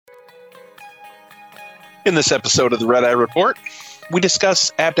In this episode of the Red Eye Report, we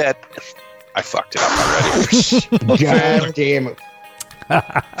discuss I fucked it up already. God damn it.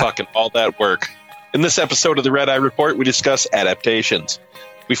 Fucking all that work. In this episode of the Red Eye Report, we discuss adaptations.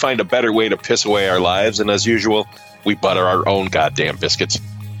 We find a better way to piss away our lives, and as usual, we butter our own goddamn biscuits.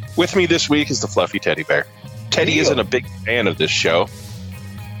 With me this week is the fluffy teddy bear. Teddy isn't a big fan of this show.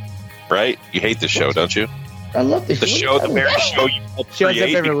 Right? You hate this show, don't you? I love this the show. The very show you shows up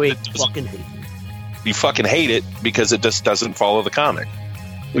every week. You fucking hate it because it just doesn't follow the comic.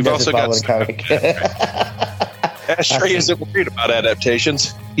 We've also got the comic. Ashtray isn't worried about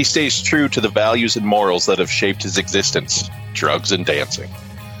adaptations. He stays true to the values and morals that have shaped his existence: drugs and dancing.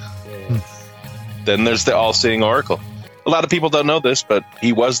 Then there's the all-seeing Oracle. A lot of people don't know this, but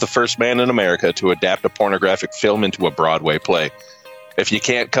he was the first man in America to adapt a pornographic film into a Broadway play. If you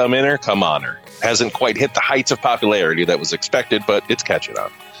can't come in her, come on her. Hasn't quite hit the heights of popularity that was expected, but it's catching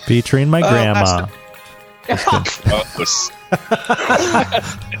on. Featuring my grandma.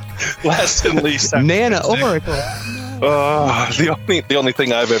 Last and least, Nana Oracle. The only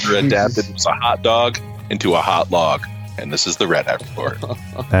thing I've ever adapted was a hot dog into a hot log, and this is the Red Eye Report.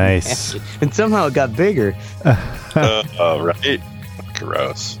 Nice. And somehow it got bigger. Right?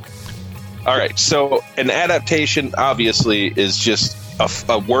 Gross. All right, so an adaptation obviously is just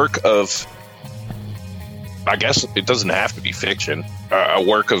a work of, I guess it doesn't have to be fiction, a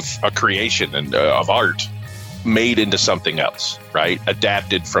work of a creation and of art made into something else, right?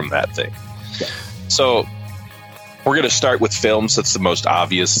 Adapted from that thing. Yeah. So we're going to start with films. That's the most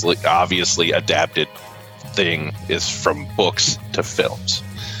obviously adapted thing, is from books to films.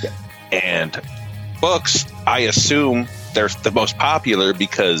 Yeah. And books, I assume they're the most popular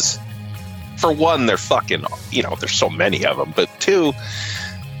because, for one, they're fucking, there's so many of them, but two,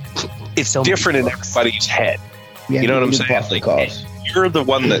 it's so different in everybody's head. Yeah, you know what I'm saying? Like, you're the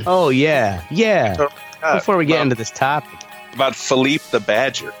one that... Oh, yeah. Yeah. Before we get into this topic. About Philippe the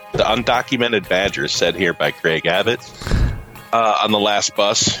Badger, the undocumented badger, said here by Craig Abbott, on the last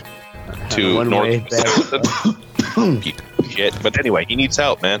bus to North. Shit. But anyway, he needs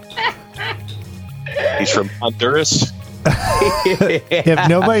help, man. He's from Honduras. If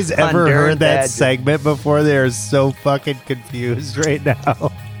nobody's ever heard that segment before, they're so fucking confused right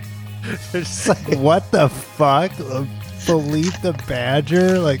now. They're just like, what the fuck? Philippe the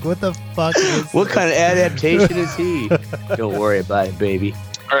Badger? Like, what the fuck is What kind of adaptation is he? Don't worry about it, baby.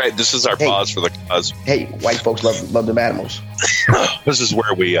 All right, this is our pause for the cause. Hey, white folks love them animals. This is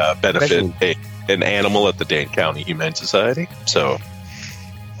where we benefit an animal at the Dane County Humane Society. So...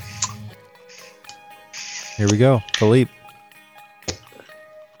 Here we go. Philippe.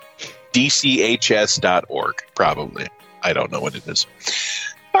 DCHS.org, probably. I don't know what it is.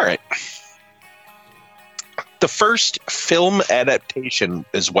 All right. The first film adaptation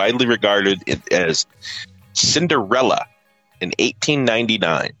is widely regarded as Cinderella in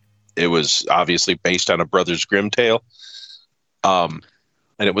 1899. It was obviously based on a Brothers Grimm tale. And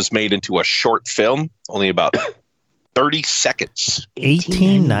it was made into a short film, only about 30 seconds.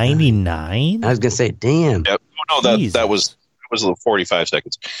 1899? I was going to say, damn. Yep. Oh, no, that was 45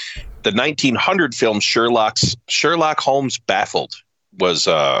 seconds. The 1900 film Sherlock Holmes Baffled was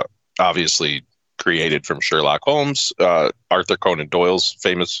obviously created from Sherlock Holmes, Arthur Conan Doyle's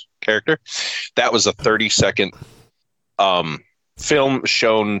famous character. That was a 30-second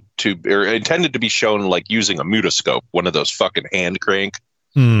film intended to be shown like using a mutoscope, one of those fucking hand crank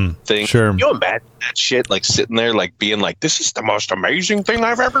thing. Sure. Can you imagine that shit, like sitting there, like being like, "This is the most amazing thing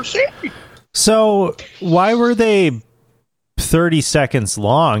I've ever seen." So, why were they 30 seconds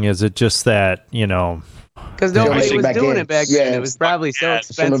long? Is it just that, because nobody was doing it back then. It was probably so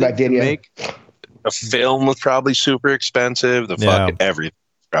expensive to make. The film was probably super expensive. The fucking everything.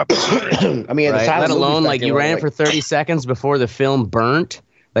 I mean, at the time, let alone like you ran it for 30 seconds before the film burnt.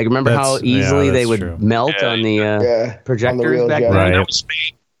 Like, remember how easily they would melt on the projectors back then?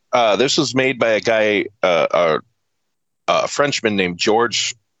 Right. This was made by a guy, a Frenchman named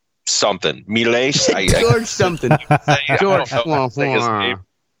George something. Millet. George something. George.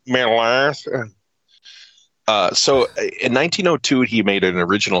 So in 1902, he made an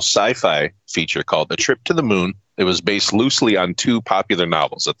original sci-fi feature called The Trip to the Moon. It was based loosely on two popular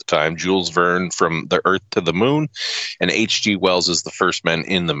novels at the time, Jules Verne, From the Earth to the Moon, and H.G. Wells' The First Men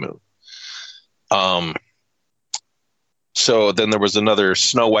in the Moon. So then there was another,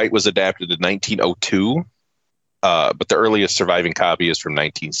 Snow White was adapted in 1902, but the earliest surviving copy is from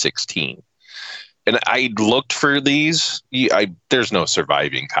 1916. And I looked for these. There's no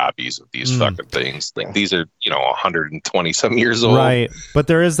surviving copies of these fucking things. Like, these are, 120 some years old. Right. But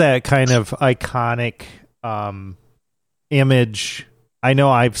there is that kind of iconic image I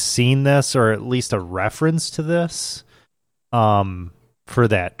know I've seen this, or at least a reference to this, for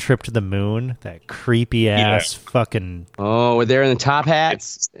that trip to the moon, that creepy ass fucking. Oh, they're in the top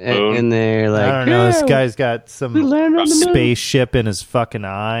hats, and they're like, I don't know. This guy's got some spaceship in his fucking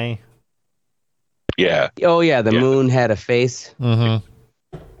eye. Yeah. Oh yeah, the moon had a face. Mm-hmm.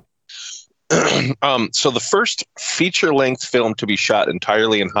 So the first feature-length film to be shot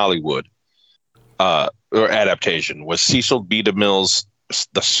entirely in Hollywood, or adaptation, was Cecil B. DeMille's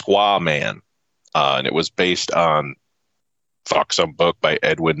The Squaw Man, and it was based on some book by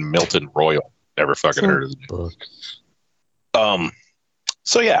Edwin Milton Royal. Never fucking heard of the book.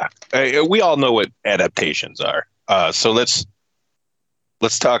 So yeah, we all know what adaptations are. So let's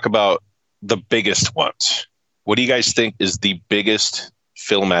talk about the biggest ones. What do you guys think is the biggest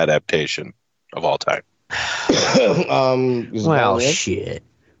film adaptation of all time? Well, shit.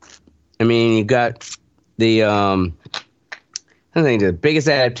 I mean, you got the I think the biggest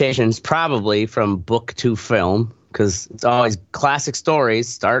adaptation is probably from book to film, because it's always classic stories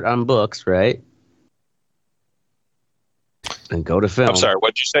start on books, right? And go to film. I'm sorry,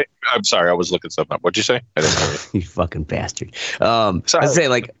 what'd you say? I'm sorry, I was looking something up. What'd you say? I didn't hear you. You fucking bastard. I'd say,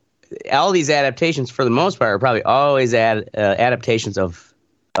 like, all these adaptations, for the most part, are probably always adaptations of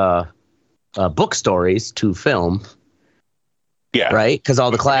book stories to film. Yeah. Right? Because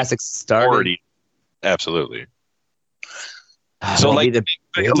all the classics started. Absolutely. So, like,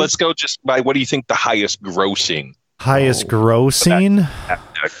 let's go just by, what do you think the highest grossing? Grossing?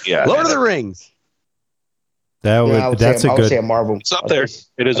 Yeah. Lord of the Rings. That's a good. I would say a Marvel. It's up there.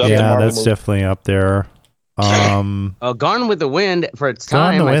 It is up there. Yeah, that's definitely up there. Gone with the Wind for its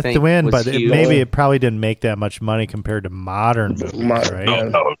time. Gone with I think, the Wind, but huge. maybe it probably didn't make that much money compared to modern movies, right?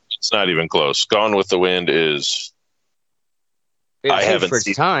 No, it's not even close. Gone with the Wind is. I haven't for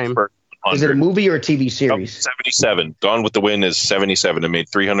seen its time. Is it a movie or a TV series? 77. Gone with the Wind is 77. It made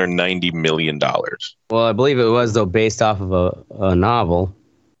 $390 million. Well, I believe it was, though, based off of a novel.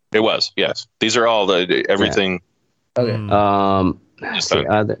 It was, yes. These are all everything. Yeah.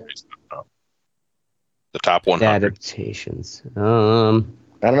 Okay. The top 100 adaptations. I don't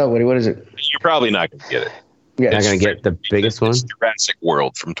know. What is it? You're probably not going to get it. Yeah, not going to get the biggest one. Jurassic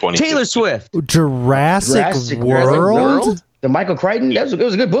World from 20. Taylor Swift. Jurassic World. The Michael Crichton. It was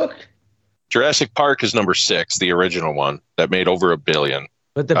a good book. Jurassic Park is number 6, the original one that made over $1 billion.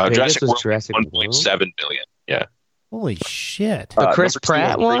 But the biggest was Jurassic World. 1.7 billion. Yeah. Holy shit! The Chris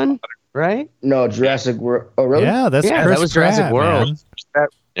Pratt one, right? No, Jurassic World. Oh, really? Yeah, that was Jurassic World. Man.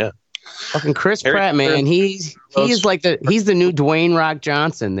 Yeah. Fucking Chris Pratt, man. He's like he's the new Dwayne Rock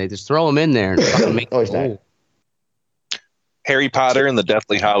Johnson. They just throw him in there and fucking make him Harry Potter and the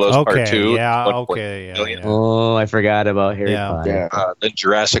Deathly Hallows Part 2. Yeah, okay. Yeah. Oh, I forgot about Harry Potter. Yeah. Then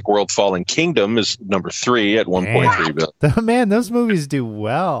Jurassic World Fallen Kingdom is number 3 at 1.3 billion. Man, those movies do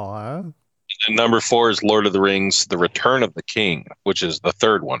well, huh? And number 4 is Lord of the Rings, The Return of the King, which is the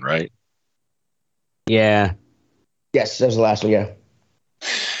third one, right? Yeah. Yes, that was the last one, yeah.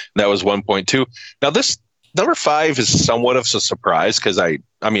 That was 1.2. Now, this number 5 is somewhat of a surprise because I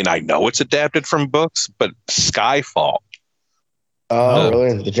know it's adapted from books, but Skyfall. Oh,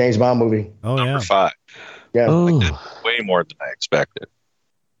 really? The James Bond movie. Oh, number 5. Yeah. Way more than I expected.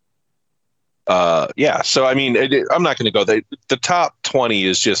 Yeah, so I mean, I'm not going to go. The top 20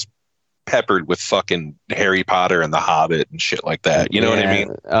 is just peppered with fucking Harry Potter and The Hobbit and shit like that. You know what I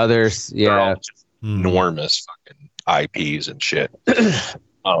mean? Others, They're all just enormous fucking IPs and shit.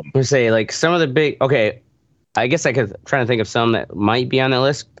 I'm gonna say, like, some of the big. Okay, I guess I could try to think of some that might be on that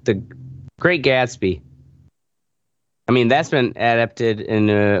list. The Great Gatsby. I mean, that's been adapted in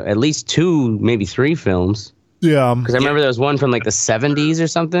at least 2, maybe 3 films. Yeah, because I remember there was one from like the 70s or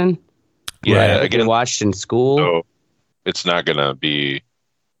something. Yeah, again, watched in school. So it's not gonna be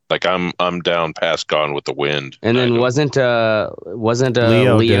like I'm down past Gone with the Wind. And then wasn't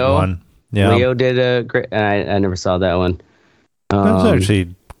Leo did one? Yeah, Leo did a great. I never saw that one. That's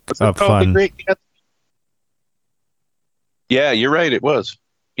actually fun. Yeah, you're right. It was.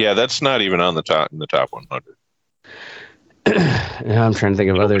 Yeah, that's not even on the top 100. I'm trying to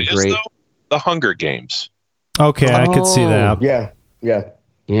think of other great. The Hunger Games. Okay, I could see that.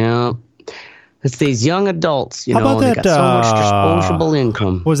 Yeah. It's these young adults, How about they that, got so much disposable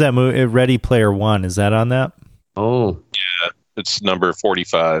income. What was that movie? Ready Player One. Is that on that? Oh. Yeah, it's number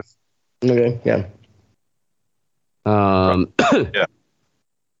 45. Okay, yeah. Yeah.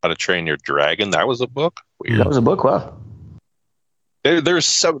 How to Train Your Dragon. That was a book? Weird. That was a book, wow. There's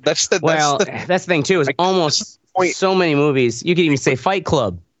so that's the thing too, is almost so many movies. You could even say Fight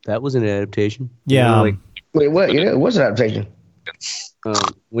Club. That was an adaptation. Yeah. Wait, what? Yeah, it was an adaptation.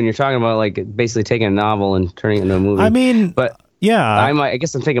 When you're talking about like basically taking a novel and turning it into a movie. I mean, but Yeah. I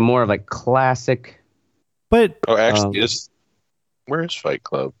guess I'm thinking more of like classic. But actually, where is Fight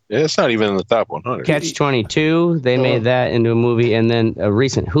Club? Yeah, it's not even in the top 100. Catch-22. They made that into a movie, and then a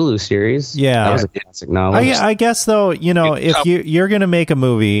recent Hulu series. Yeah, that was a classic novel. I guess though, if you're going to make a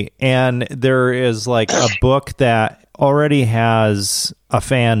movie and there is like a book that already has a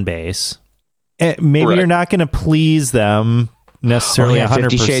fan base, maybe you're not going to please them necessarily 100%.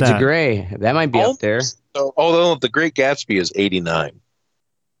 50 Shades of Grey. That might be up there. So, although The Great Gatsby is 89.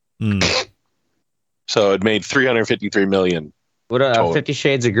 So it made $353 million. What 50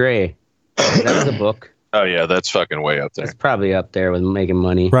 Shades of Grey? That was a book. Oh yeah, that's fucking way up there. It's probably up there with making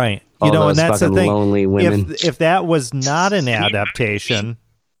money, right? All those and that's the thing. Lonely women. If that was not an adaptation,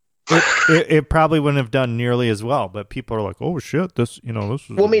 it probably wouldn't have done nearly as well. But people are like, "Oh shit, this is."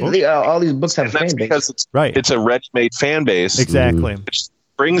 Well, I mean, all these books have a fan base. Because it's a ready-made fan base. Exactly. Which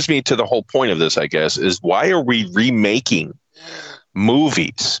brings me to the whole point of this, I guess, is why are we remaking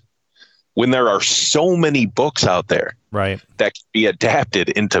movies when there are so many books out there, right, that can be adapted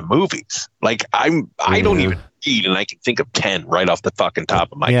into movies? Like I don't even read, and I can think of 10 right off the fucking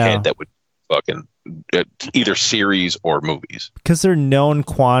top of my head that would fucking either series or movies, because they're known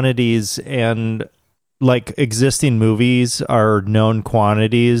quantities, and like existing movies are known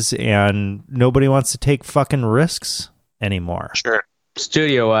quantities, and nobody wants to take fucking risks anymore. Sure.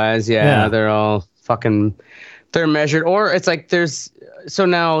 Studio wise, they're all fucking, they're measured, or it's like so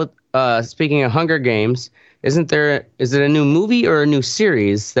now. Speaking of Hunger Games, is it a new movie or a new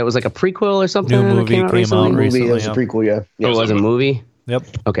series that was like a prequel or something? New movie came out recently. It was a prequel, yeah. It was a movie? Yep.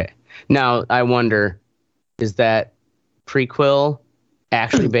 Okay. Now, I wonder, is that prequel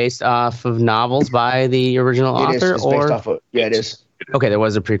actually based off of novels by the original author? It's based off of, it is. Okay, there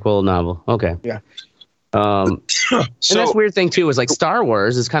was a prequel novel. Okay. Yeah. And that's weird thing, too, is like Star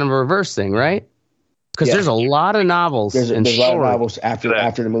Wars is kind of a reverse thing, right? Because there's a lot of novels. There's a lot of novels after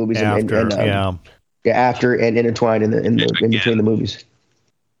the movies, after and intertwined in between the movies.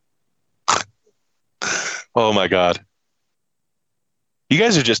 Oh my God, you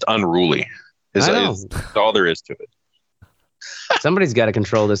guys are just unruly. Is all there is to it. Somebody's got to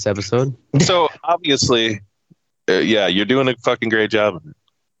control this episode. So obviously, you're doing a fucking great job.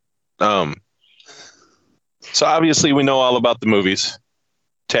 So obviously, we know all about the movies.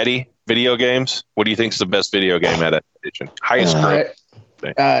 Teddy. Video games. What do you think is the best video game adaptation? Highest growth.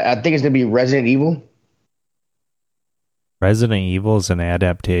 I think it's gonna be Resident Evil. Resident Evil is an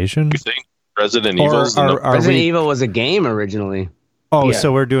adaptation. You think Resident Evil? Resident Evil was a game originally. Oh,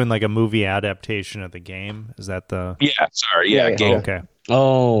 so we're doing like a movie adaptation of the game. Is that the? Yeah. Sorry. Yeah. Game. Okay.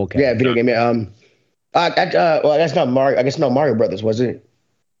 Oh, okay. Yeah, video game. Well, that's not Mario. I guess not Mario Brothers, was it?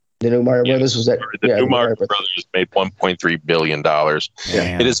 The new Mario Brothers was that? The new Mario Brothers made $1.3 billion. Yeah.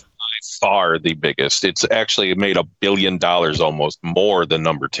 It is far the biggest. It's actually made $1 billion, almost more than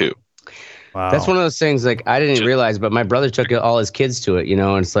number 2. Wow. That's one of those things like I didn't realize, but my brother took all his kids to it,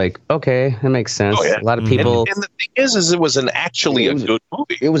 and it's like, okay, that makes sense. Oh, yeah. A lot of people. And the thing is it was a good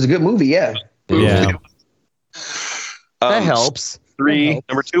movie. It was a good movie, yeah. That helps.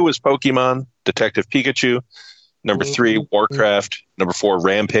 Number 2 was Pokemon, Detective Pikachu. Number 3, Warcraft. Number 4,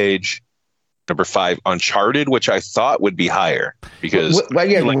 Rampage. Number 5, Uncharted, which I thought would be higher because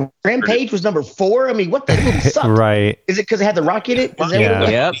Rampage was number 4. I mean, what the movie sucked. Right? Is it because it had the rock in it?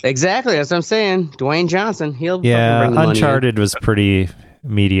 Yep, exactly. That's what I'm saying. Dwayne Johnson. He'll bring the Uncharted was pretty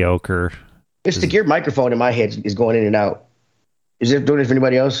mediocre. This geared microphone in my head is going in and out. Is it doing it for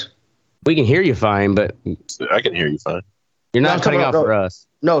anybody else? We can hear you fine, but I can hear you fine. You're not cutting off for us.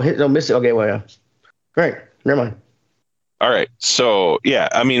 No, miss it. Okay, well, yeah. Great. Never mind. All right. So,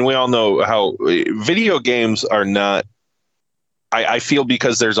 I mean, we all know how video games are not. I feel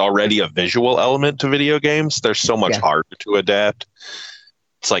because there's already a visual element to video games, they're so much harder to adapt.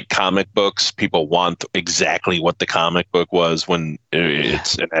 It's like comic books. People want exactly what the comic book was when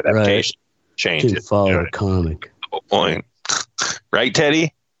it's an adaptation. Right. Change it. Follow a comic. The whole point. Right,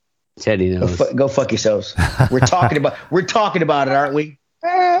 Teddy? Teddy knows. Go fuck yourselves. We're talking about it, aren't we?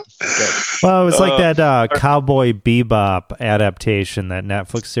 Well, it was like that Cowboy Bebop adaptation, that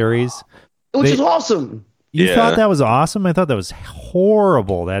Netflix series, which is awesome. You thought that was awesome? I thought that was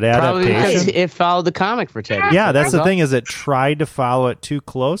horrible. That adaptation. Probably because it followed the comic for Teddy. Yeah, that's the thing, is it tried to follow it too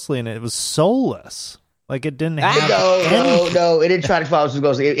closely, and it was soulless. Like it didn't have. No, it didn't try to follow too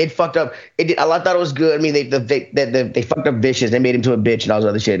closely. It fucked up. I thought it was good. I mean, they fucked up Vicious. They made him to a bitch and all this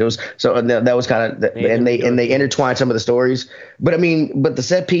other shit. It was that was kind of and they intertwined some of the stories. But I mean, the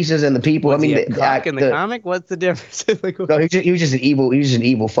set pieces and the people. Was the comic? What's the difference? No, he was just an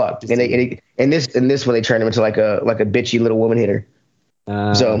evil fuck. And this one they turned him into like a bitchy little woman hitter.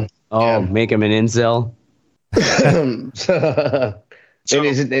 Make him an incel. Guy's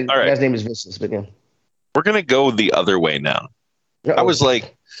name is Vicious, but yeah. We're gonna go the other way now. Uh-oh. I was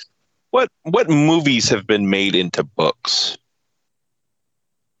like, what movies have been made into books?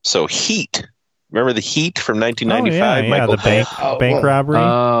 So Heat. Remember the Heat from 1995? The bank robbery.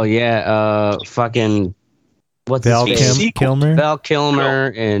 Oh yeah, fucking what's Val his name? Kilmer. Val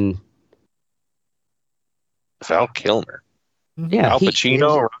Kilmer and Val Kilmer. Yeah, Al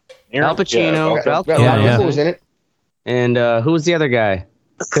Pacino. Al Pacino. Val Kilmer was in it. And who was the other guy?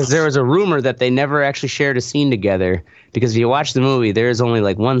 Because there was a rumor that they never actually shared a scene together. Because if you watch the movie, there's only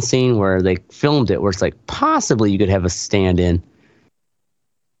like one scene where they filmed it, where it's like possibly you could have a stand-in.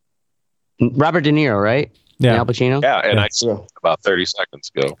 Robert De Niro, right? Yeah. And Al Pacino. Yeah, and I saw it about 30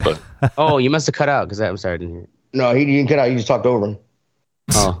 seconds ago. But oh, you must have cut out because I'm sorry, I didn't hear it. No, he didn't cut out. You just talked over him.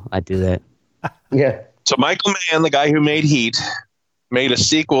 Oh, I do that. Yeah. So Michael Mann, the guy who made Heat, made a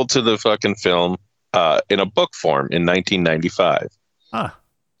sequel to the fucking film in a book form in 1995. Huh.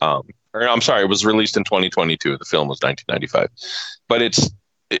 Or I'm sorry, it was released in 2022. The film was 1995, but it's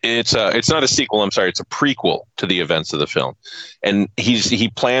not a sequel. I'm sorry, it's a prequel to the events of the film, and he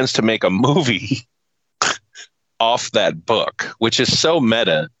plans to make a movie off that book, which is so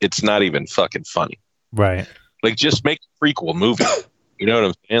meta. It's not even fucking funny. Right. Like, just make a prequel movie. You know what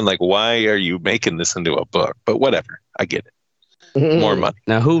I'm saying? Like, why are you making this into a book? But whatever, I get it. More money.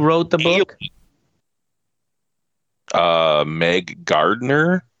 Now, who wrote the book? Meg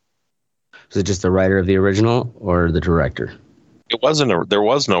Gardner. Was it just the writer of the original or the director? It wasn't. There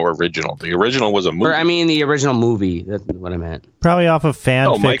was no original. The original was a movie. Or, I mean, the original movie. That's what I meant. Probably off of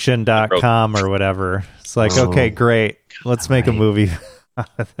fanfiction.com or whatever. It's like, okay, great. Let's make a movie.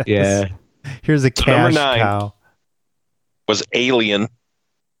 Yeah. Here's a cash number 9 cow. was Alien,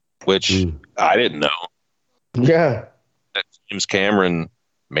 which I didn't know. Yeah. That James Cameron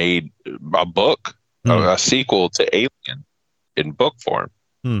made a book, a sequel to Alien in book form.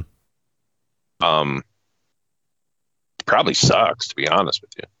 Probably sucks, to be honest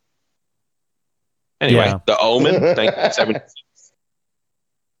with you. Anyway, The Omen, 1976.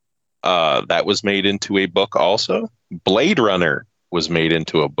 That was made into a book also. Blade Runner was made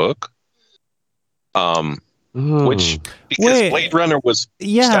into a book. Which, because Blade Runner was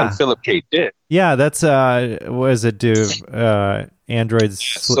based on Philip K. Dick. Yeah, that's what does it do? Android's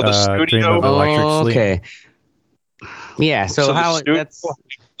so the studio, Dream of Electric Sleep. Okay. Yeah, so how that's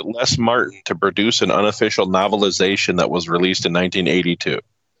Les Martin to produce an unofficial novelization that was released in 1982.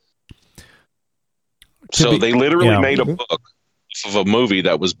 So they literally made a book of a movie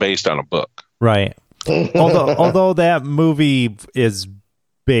that was based on a book. Right. although that movie is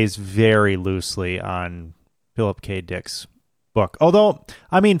based very loosely on Philip K. Dick's book. Although,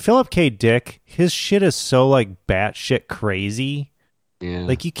 I mean, Philip K. Dick, his shit is so like batshit crazy. Yeah.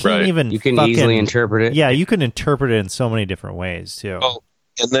 Like you can't even. You can easily interpret it. Yeah, you can interpret it in so many different ways too. Well,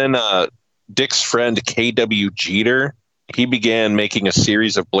 and then Dick's friend K.W. Jeter, he began making a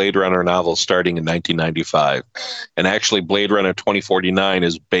series of Blade Runner novels starting in 1995. And actually, Blade Runner 2049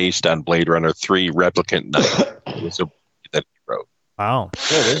 is based on Blade Runner 3 Replicant Night. It was a book that he wrote. Wow.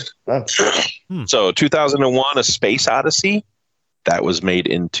 So 2001, A Space Odyssey, that was made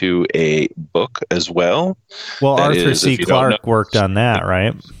into a book as well. Well, That Arthur is, C. if you don't Clarke worked on that,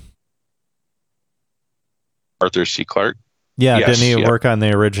 right? Arthur C. Clarke? Yeah, Yes, didn't he work on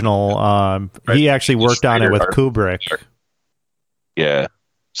the original? He actually worked on it with Kubrick. Yeah.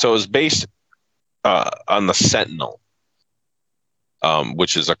 So it was based on the Sentinel,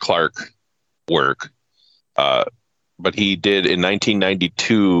 which is a Clarke work. But he did, in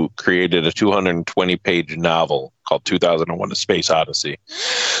 1992, created a 220-page novel called 2001: A Space Odyssey.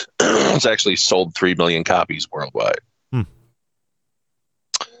 It's actually sold 3 million copies worldwide.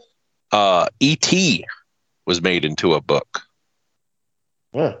 E.T. was made into a book.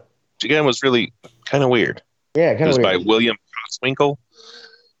 Yeah. Which, again, was really kind of weird. Yeah, kind It of was weird. by William Coswinkle.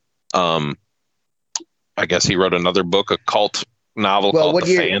 I guess he wrote another book, a cult novel called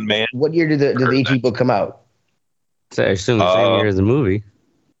The Fan Man. What year did the E.T. book come out? So I assume the same year as the movie.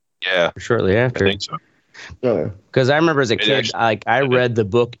 Yeah. Or shortly after. I think so. Because I remember as a kid, I read the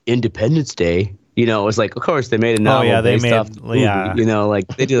book Independence Day. You know, it was like, of course, they made a novel based off the movie. You know, like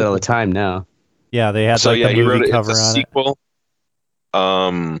they do that all the time now. Yeah, they had So the he wrote movie it. cover It's a on sequel.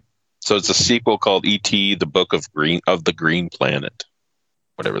 So it's a sequel called E.T. the Book of the Green Planet.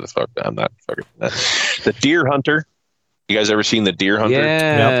 Whatever the fuck. I'm not fucking that. The Deer Hunter. You guys ever seen The Deer Hunter?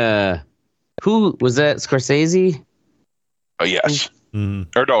 Yeah. Yep. Who was that? Scorsese? Oh yes.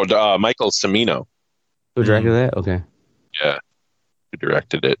 Mm-hmm. Or no, Michael Cimino. Who directed that? Okay. Yeah, who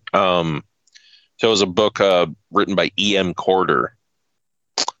directed it? So it was a book written by E.M. Corder.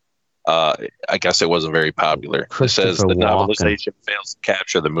 I guess it wasn't very popular. It says the novelization fails to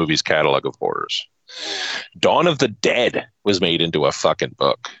capture the movie's catalog of horrors. Dawn of the Dead was made into a fucking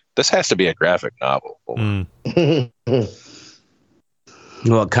book. This has to be a graphic novel. Well,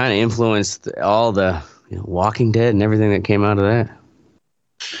 it kind of influenced all the Walking Dead and everything that came out of that.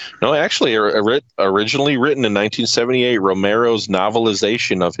 No, actually, originally written in 1978, Romero's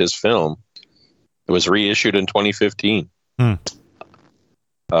novelization of his film. It was reissued in 2015.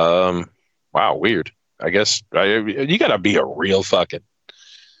 Wow, weird. I guess you gotta be a real fucking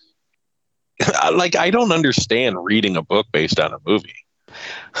like. I don't understand reading a book based on a movie.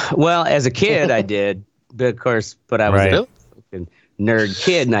 Well, as a kid, I did, but of course, I was a fucking nerd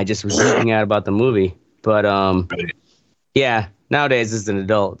kid, and I just was reading out about the movie. But yeah, nowadays as an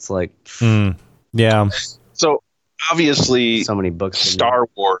adult, it's like, yeah. So obviously, so many books. Star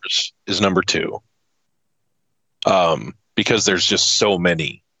Wars is number 2, because there's just so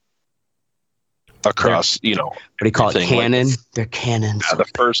many across. What do you call it? Canon. They're canons. The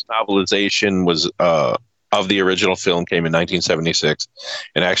first novelization was of the original film came in 1976,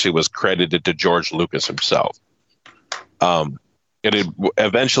 and actually was credited to George Lucas himself. It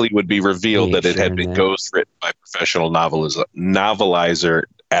eventually would be revealed that it had been ghostwritten by professional novelizer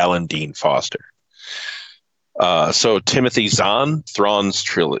Alan Dean Foster. So Timothy Zahn, Thrawn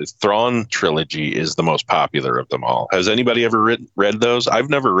trilogy is the most popular of them all. Has anybody ever read those? I've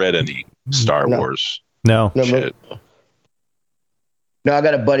never read any Star Wars. No. Shit. No, I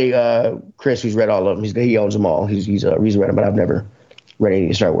got a buddy, Chris, who's read all of them. He owns them all. He's read them, but I've never read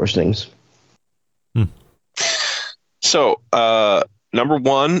any Star Wars things. So, number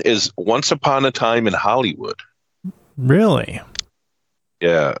 1 is Once Upon a Time in Hollywood. Really?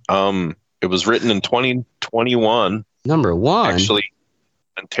 Yeah. It was written in 2021. Number 1? Actually,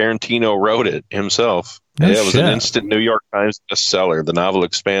 and Tarantino wrote it himself. It was an instant New York Times bestseller. The novel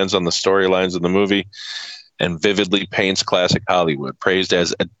expands on the storylines of the movie and vividly paints classic Hollywood. Praised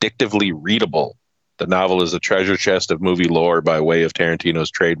as addictively readable, the novel is a treasure chest of movie lore by way of Tarantino's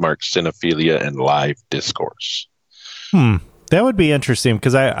trademark cinephilia and live discourse. That would be interesting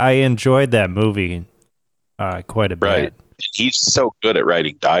because I enjoyed that movie quite a bit. Right. He's so good at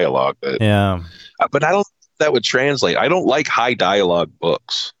writing dialogue. But I don't think that would translate. I don't like high dialogue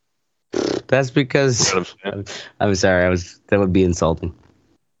books. That's because I'm sorry. That would be insulting.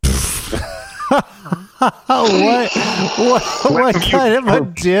 What kind of a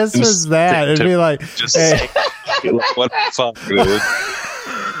diss was that? It'd be like, hey. What the fuck, dude?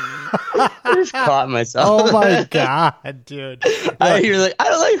 I just caught myself. Oh my god, dude! You're like, I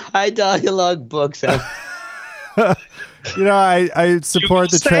don't like high dialogue books. I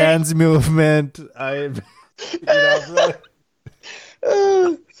support the trans movement.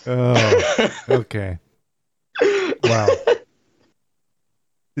 Okay. Wow.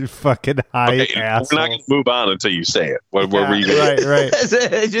 You fucking high asshole. We're not going to move on until you say it. What were you going to Right.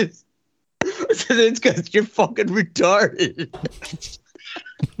 It's because you're fucking retarded.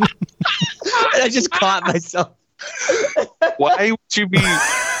 I just caught myself. Why would you be?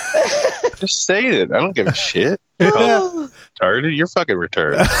 Just say it. I don't give a shit. Retarded? You're fucking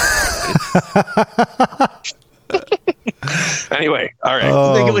retarded. Anyway, all right.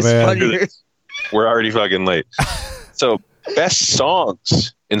 I think it was funnier. We're already fucking late. So, best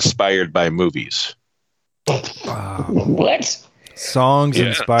songs inspired by movies. What? Songs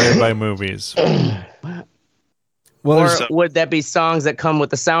inspired by movies. Or would that be songs that come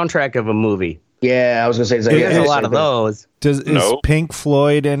with the soundtrack of a movie? Yeah, I was gonna say there's a lot of those. Is Pink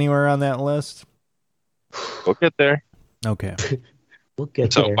Floyd anywhere on that list? We'll get there. Okay. We'll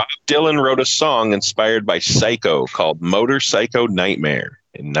get there. So Bob Dylan wrote a song inspired by Psycho called "Motor Psycho Nightmare"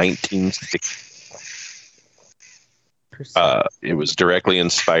 in 1960. It was directly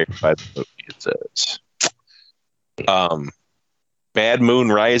inspired by the movie. It says, "Bad Moon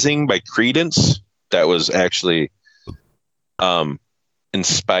Rising" by Creedence. That was actually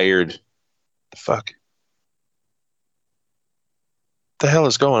inspired. The fuck? The hell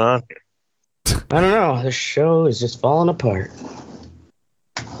is going on here? I don't know. This show is just falling apart.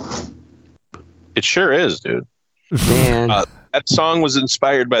 It sure is, dude. Man. That song was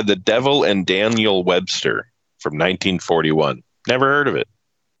inspired by The Devil and Daniel Webster from 1941. Never heard of it.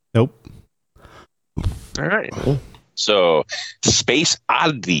 Nope. All right. So, Space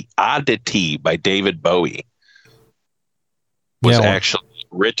Oddity by David Bowie was actually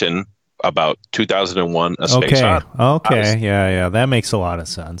written about 2001: A Space Odyssey. Okay. Yeah. That makes a lot of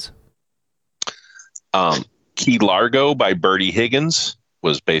sense. Key Largo by Bertie Higgins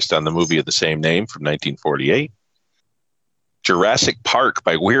was based on the movie of the same name from 1948. Jurassic Park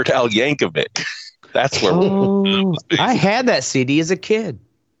by Weird Al Yankovic. That's where I had that CD as a kid.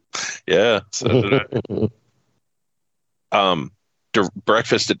 Yeah. So did I.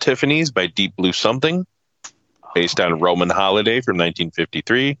 Breakfast at Tiffany's by Deep Blue Something, based on Roman Holiday from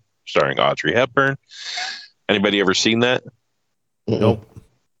 1953, starring Audrey Hepburn. Anybody ever seen that? Nope.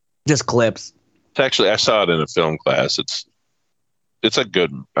 Just clips. It's actually, I saw it in a film class. It's a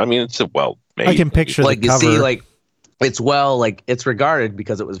good. I mean, it's a well made. I can picture Like the you cover. see, like it's regarded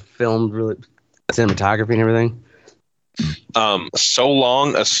because it was filmed really cinematography and everything. So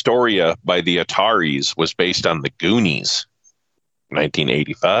Long Astoria by the Ataris was based on the Goonies,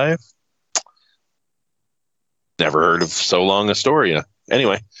 1985. Never heard of So Long Astoria.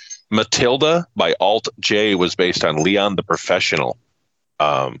 Anyway, Matilda by Alt J was based on Leon the Professional,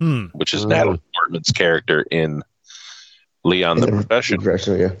 which is Natalie Portman's character in Leon the Professional.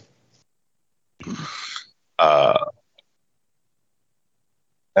 Yeah.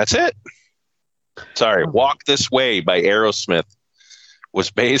 That's it. Sorry, Walk This Way by Aerosmith was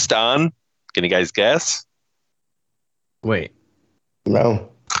based on. Can you guys guess? Wait, No,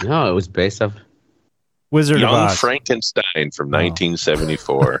 it was based off Wizard of Young Oz. Frankenstein from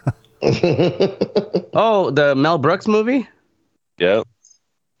 1974. Oh, the Mel Brooks movie? Yep.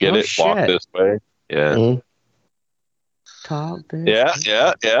 Get Oh, it? Walk shit. This Way. Yeah. Mm-hmm. Talk this.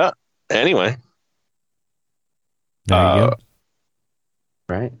 Yeah. Anyway. There you go.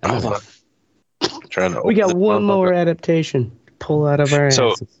 Right. Hold on. Trying to We got open one this more up. adaptation. Pull out of our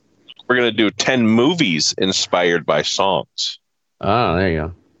So- asses. We're going to do 10 movies inspired by songs. Oh, there you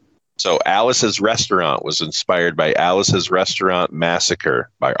go. So Alice's Restaurant was inspired by Alice's Restaurant Massacre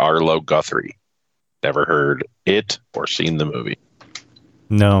by Arlo Guthrie. Never heard it or seen the movie.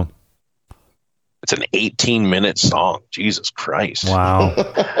 No. It's an 18-minute song. Jesus Christ. Wow.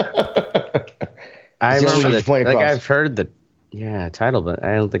 I It's the remember only the point like across. I've heard the title, but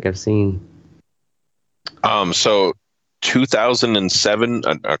I don't think I've seen. So 2007,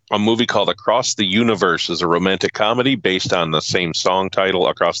 a movie called Across the Universe is a romantic comedy based on the same song title,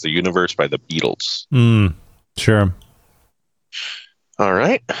 Across the Universe by the Beatles. Sure. All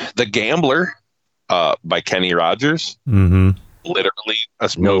right. The Gambler by Kenny Rogers. Mm-hmm. Literally a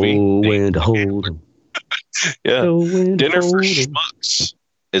No movie. wind hold 'em. Yeah. No wind Dinner for hold 'em. Schmucks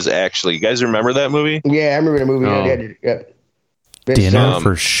is actually, you guys remember that movie? Yeah, I remember the movie. Oh. Yeah. Dinner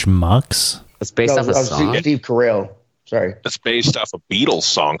for Schmucks? It's based off a of song. Steve Carell. Sorry. It's based off a Beatles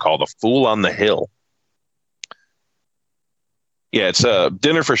song called A Fool on the Hill. Yeah, it's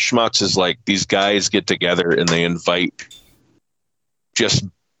Dinner for Schmucks is like these guys get together and they invite just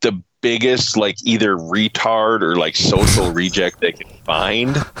the biggest, like either retard or like social reject they can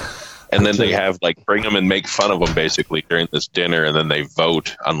find. And then they have like bring them and make fun of them basically during this dinner. And then they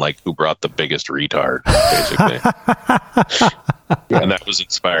vote on like who brought the biggest retard, basically. And that was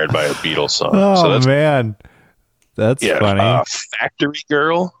inspired by a Beatles song. Oh, man. That's funny. Factory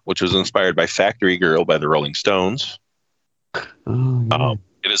Girl, which was inspired by Factory Girl by the Rolling Stones. Oh, yeah.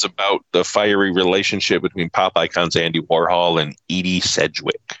 It is about the fiery relationship between pop icons Andy Warhol and Edie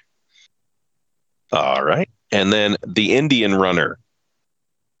Sedgwick. All right. And then The Indian Runner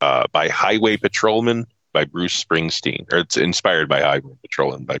by Highway Patrolman by Bruce Springsteen. Or it's inspired by Highway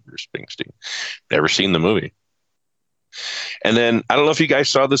Patrolman by Bruce Springsteen. Never seen the movie. And then, I don't know if you guys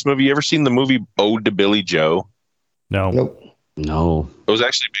saw this movie. You ever seen the movie Ode to Billy Joe? No. Nope. No. It was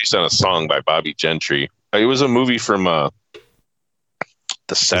actually based on a song by Bobby Gentry. It was a movie from the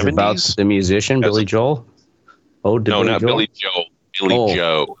Is it about 70s. the musician Billy Joel? Oh, No, not Billy Joel. Billy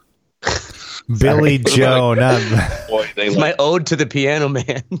Joe. Billy Joe, not. Boy, they It's like, my ode to the piano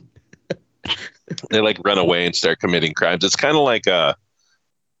man. they like run away and start committing crimes. It's kind of like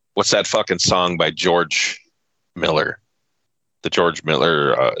what's that fucking song by George Miller? The George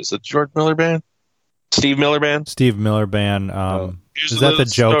Miller is it George Miller Band? Steve Miller Band? Steve Miller Band. Here's Is a that the little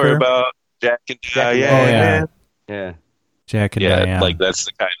story Joker? about Jack and Diane. yeah. Yeah. Jack and Yeah, Diane. like that's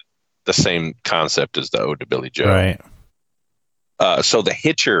the same concept as the Ode to Billy Joe. Right. So The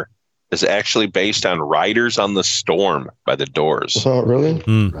Hitcher is actually based on Riders on the Storm by The Doors. Oh, really?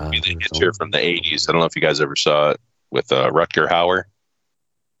 The Hitcher from the 80s. I don't know if you guys ever saw it with Rutger Hauer.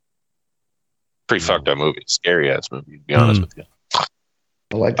 Pretty fucked up movie. Scary ass movie, to be honest with you.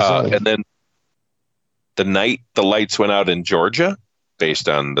 I like the song. And then The Night the Lights Went Out in Georgia, based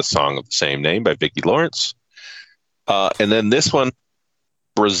on the song of the same name by Vicki Lawrence. And then this one,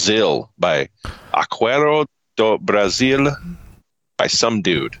 Brazil by Aquero do Brasil by some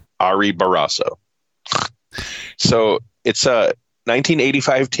dude, Ari Barrasso. So it's a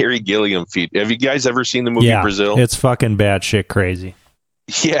 1985 Terry Gilliam feat. Have you guys ever seen the movie Brazil? It's fucking batshit crazy.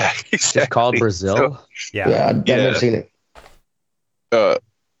 Yeah, exactly. It's called Brazil. Yeah, I've never seen it.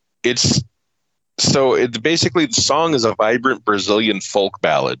 It's So basically the song is a vibrant Brazilian folk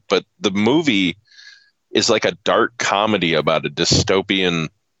ballad, but the movie is like a dark comedy about a dystopian,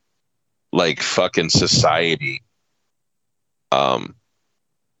 like, fucking society. And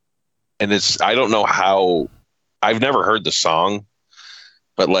I don't know how, I've never heard the song,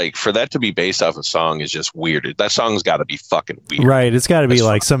 but like for that to be based off a song is just weird. That song's got to be fucking weird. Right. It's got to be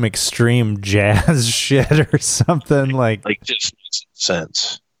like some extreme jazz shit or something like just makes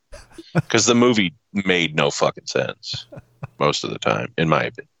sense. Because the movie made no fucking sense most of the time, in my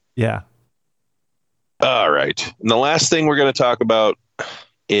opinion. Yeah. All right. And the last thing we're going to talk about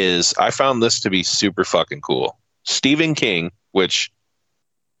is I found this to be super fucking cool. Stephen King, which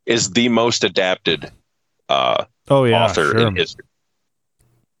is the most adapted author in history,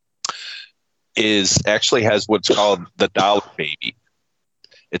 actually has what's called the Dollar Baby.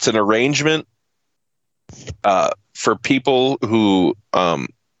 It's an arrangement for people who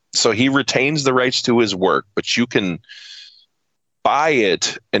so he retains the rights to his work, but you can buy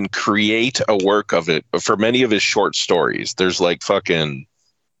it and create a work of it. But for many of his short stories, there's like fucking,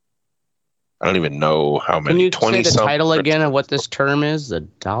 I don't even know how many. Can you say the title again of what this term is? The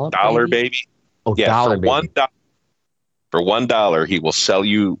Dollar Baby? Oh, yeah, Dollar Baby. For $1, he will sell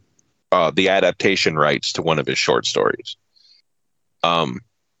you the adaptation rights to one of his short stories. And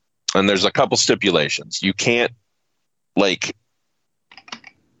there's a couple stipulations. You can't, like,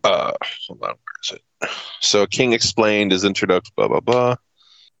 hold on, where is it? So King explained his introduction, blah, blah,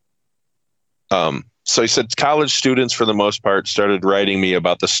 blah. So he said, college students, for the most part, started writing me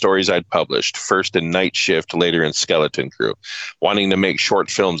about the stories I'd published, first in Night Shift, later in Skeleton Crew, wanting to make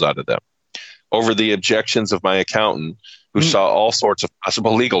short films out of them. Over the objections of my accountant, who saw all sorts of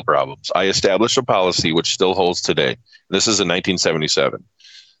possible legal problems, I established a policy which still holds today. This is in 1977.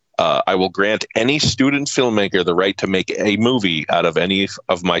 I will grant any student filmmaker the right to make a movie out of any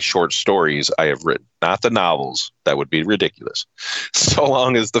of my short stories I have written, not the novels. That would be ridiculous. So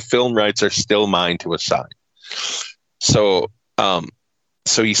long as the film rights are still mine to assign. So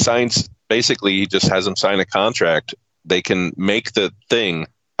he signs, basically he just has them sign a contract. They can make the thing,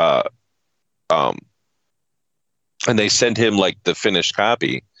 and they send him like the finished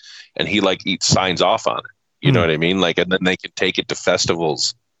copy, and he like signs off on it. You know what I mean? Like, and then they can take it to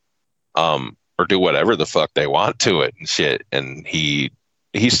festivals, or do whatever the fuck they want to it and shit. And he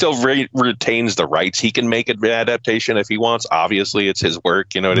still retains the rights. He can make an adaptation if he wants. Obviously, it's his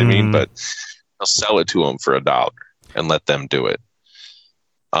work. You know what I mean? But he'll sell it to them for $1 and let them do it.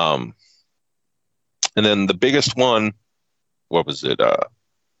 And then the biggest one, what was it? The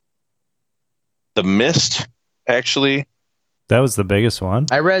Mist, actually. That was the biggest one.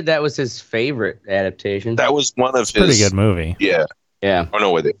 I read that was his favorite adaptation. That was one of his. Pretty good movie. Yeah. Yeah. Oh,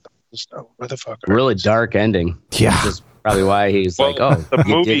 no, where the fuck? Really dark ending. Yeah. Which is probably why he's like, oh, the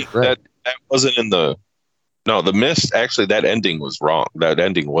movie that wasn't in the. No, The Mist, actually, that ending was wrong. That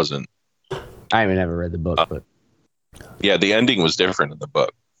ending wasn't. I haven't ever read the book, but. Yeah, the ending was different in the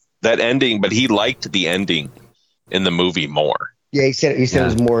book. That ending, but he liked the ending in the movie more. Yeah, he said it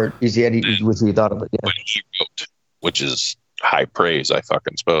was more. He said what he thought of it. Yeah. When he wrote, which is high praise, I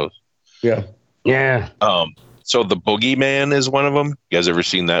fucking suppose. Yeah. Yeah. So The Boogeyman is one of them. You guys ever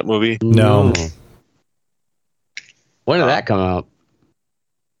seen that movie? No. When did that come out?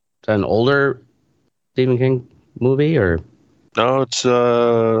 Is that an older Stephen King movie or? No, it's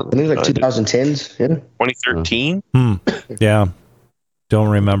I think it's like 2010s. Yeah. 2013. Yeah. Don't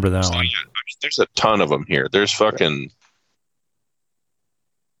remember that one. Yeah, there's a ton of them here. There's fucking.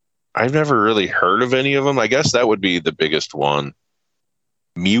 I've never really heard of any of them. I guess that would be the biggest one.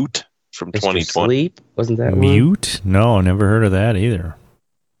 Mute from 2020. Sleep? Wasn't that Mute? One? No, never heard of that either.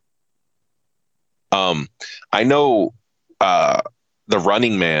 I know The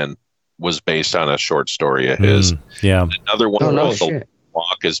Running Man was based on a short story of his. Yeah. Another one The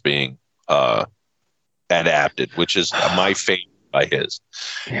Walk is being adapted, which is my favorite by his.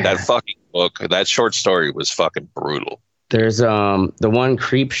 Yeah. That fucking book, that short story was fucking brutal. There's the one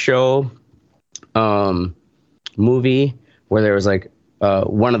Creep Show movie where there was like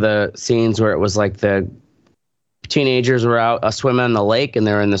one of the scenes where it was like the teenagers were out swimming in the lake and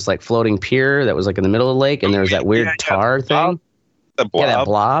they're in this like floating pier that was like in the middle of the lake and there was that weird tar thing. The blob. Yeah, that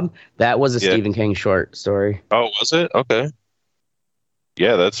blob. That was a Stephen King short story. Oh, was it? Okay.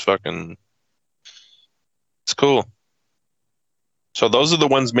 Yeah, that's fucking. It's cool. So those are the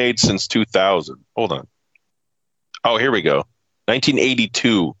ones made since 2000. Hold on. Oh, here we go.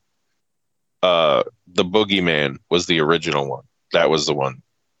 1982. The Boogeyman was the original one. That was the one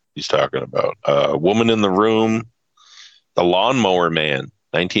he's talking about. Woman in the Room. The Lawnmower Man.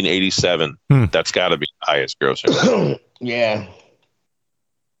 1987. That's got to be the highest grossing. Yeah.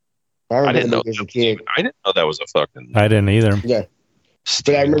 I remember didn't know as a kid. I didn't know that was a fucking. I didn't either. Yeah,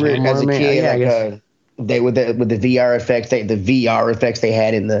 but I remember as a kid, they with the VR effects, the VR effects they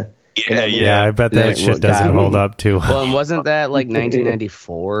had in the. Yeah. I bet that shit doesn't hold up too well. Well, and wasn't that like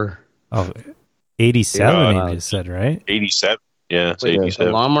 1994? Oh, 87, you just said, right? 87. Yeah, it's 87.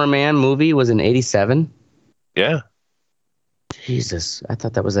 The Lawnmower Man movie was in 87? Yeah. Jesus, I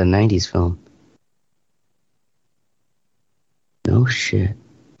thought that was a 90s film. No shit.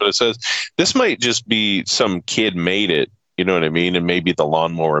 But it says this might just be some kid made it, you know what I mean? And maybe the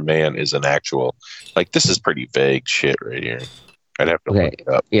Lawnmower Man is an actual, like, this is pretty vague shit right here. I'd have to look it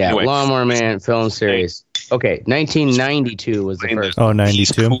up. Yeah, anyway, Lawnmower Man film series. Okay, 1992 was the first. Oh,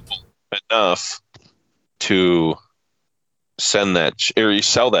 92? Cool enough to send that or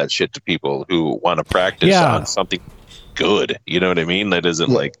sell that shit to people who want to practice on something good. You know what I mean? That isn't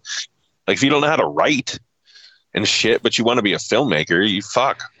like if you don't know how to write and shit, but you want to be a filmmaker, you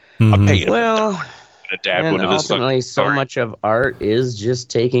fuck. I'll pay you. Well, adapt and ultimately, so much of art is just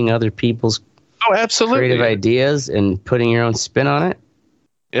taking other people's creative ideas and putting your own spin on it.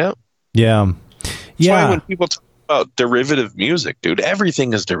 Yeah. Yeah. That's why when people talk about derivative music, dude,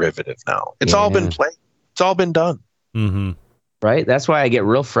 everything is derivative now. It's all been played. It's all been done. Mm-hmm. Right? That's why I get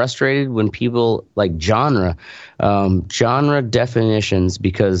real frustrated when people like genre definitions,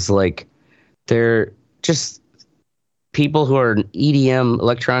 because like they're just people who are EDM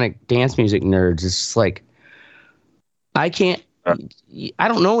electronic dance music nerds. It's just like, I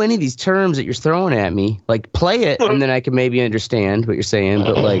don't know any of these terms that you're throwing at me. Like, play it and then I can maybe understand what you're saying,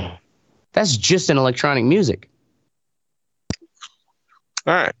 but like, that's just an electronic music.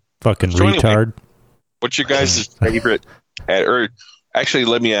 All right. Fucking retard. Anyway, what's your guys' favorite? Or actually,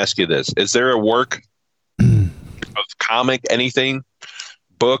 let me ask you this. Is there a work of comic, anything,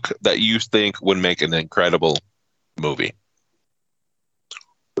 book that you think would make an incredible movie?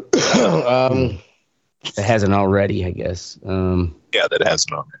 It hasn't already, I guess. Yeah, that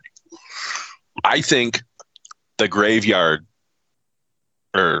hasn't already. I think The Graveyard,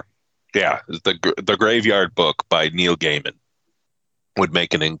 the Graveyard book by Neil Gaiman would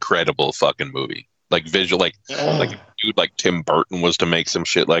make an incredible fucking movie. Like visual, like a dude like Tim Burton was to make some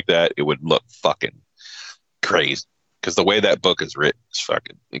shit like that, it would look fucking crazy. Because the way that book is written is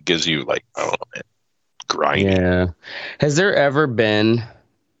fucking, it gives you like, I don't know, man, grinding. Yeah. Has there ever been,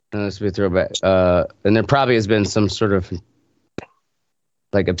 let's be a throwback, and there probably has been some sort of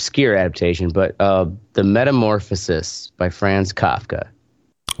like obscure adaptation, but The Metamorphosis by Franz Kafka.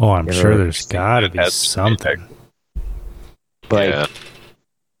 Oh, I'm sure there's got to be something. Like,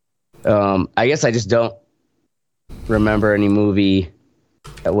 I guess I just don't remember any movie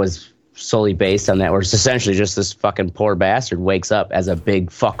that was solely based on that, where it's essentially just this fucking poor bastard wakes up as a big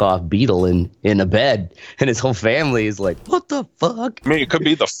fuck off beetle in a bed, and his whole family is like, what the fuck? I mean, it could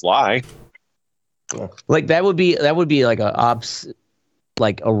be The Fly. Like that would be like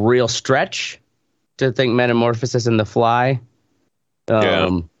a real stretch to think Metamorphosis and The Fly.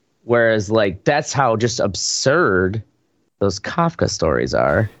 Whereas like that's how just absurd those Kafka stories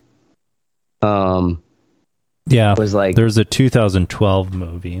are. Yeah, was like there's a 2012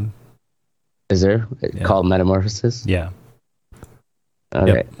 movie. Is there called Metamorphosis? Yeah.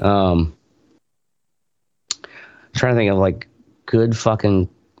 Okay. Yep. I'm trying to think of like good fucking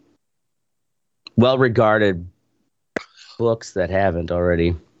well-regarded books that haven't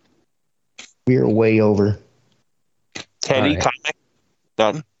already. We're way over. Teddy comic?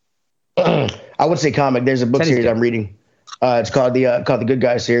 Done. I would say comic. There's a book series I'm reading. It's called the Good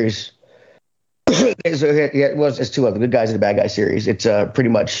Guys series. It's two of the Good Guys and the Bad Guys series. It's pretty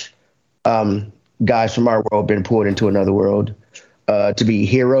much guys from our world being pulled into another world to be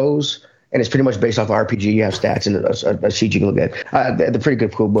heroes, and it's pretty much based off of RPG. You have stats and a sheet you can look at. They're pretty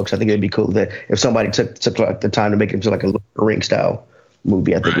good, cool books. I think it'd be cool that if somebody took like the time to make it into like a Ring style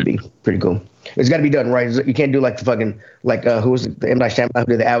movie, I think it'd be pretty cool. It's got to be done right. You can't do like the fucking who was the M. Night Shyamalan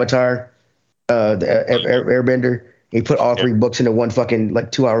who did the Avatar, the Airbender. He put all three books into one fucking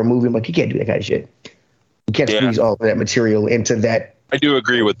like 2-hour movie. I'm like, you can't do that kind of shit. You can't squeeze all of that material into that. I do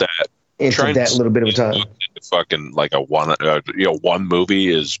agree with that. Into that little bit of a time. Fucking like a one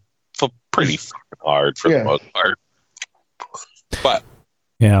movie is pretty fucking hard for the most part. But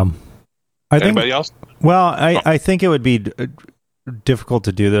yeah, anybody else? Well, I think it would be difficult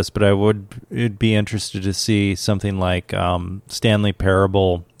to do this, but it'd be interested to see something like Stanley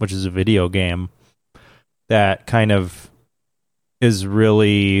Parable, which is a video game that kind of is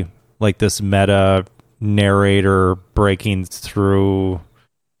really like this meta narrator breaking through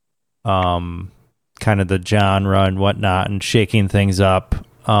kind of the genre and whatnot and shaking things up.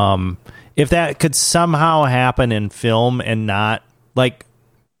 If that could somehow happen in film and not like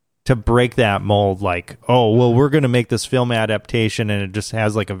to break that mold, like, oh, well, we're going to make this film adaptation and it just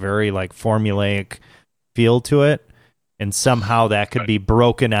has like a very like formulaic feel to it. And somehow that could be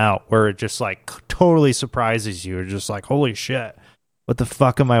broken out where it just like totally surprises you. You're just like, holy shit, what the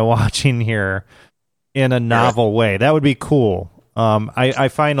fuck am I watching here in a novel way? That would be cool. I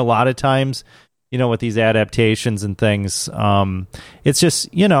find a lot of times, with these adaptations and things, it's just,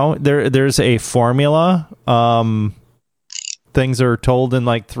 there's a formula. Things are told in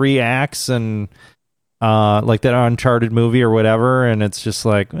like 3 acts and like that Uncharted movie or whatever. And it's just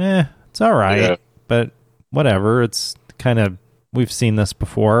like, it's all right, but whatever. It's kind of, we've seen this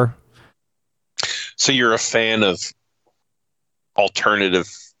before. So you're a fan of alternative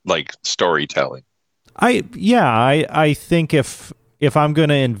like storytelling? I think if I'm going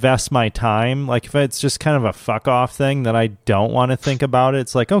to invest my time, like if it's just kind of a fuck off thing that I don't want to think about it,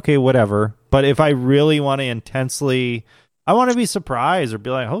 it's like, okay, whatever. But if I really want to intensely, I want to be surprised or be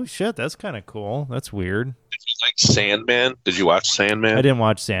like, holy shit, that's kind of cool. That's weird. Did you like Sandman? Did you watch Sandman? I didn't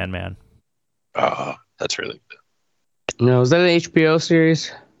watch Sandman. Oh, that's really good. No, was that an HBO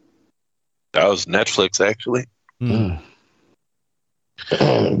series? That was Netflix, actually. That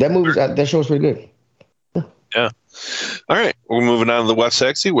show was pretty good. Yeah. All right. We're moving on to the What's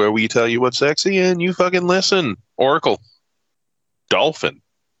Sexy, where we tell you what's sexy and you fucking listen. Oracle. Dolphin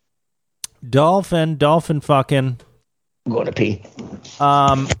I'm fucking. going to pee.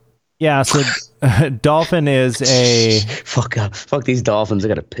 Yeah, so Dolphin is a... Fuck these dolphins. I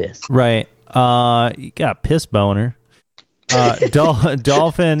got to piss. Right. You got a piss boner.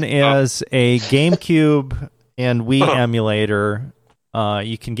 Dolphin is a GameCube and Wii emulator.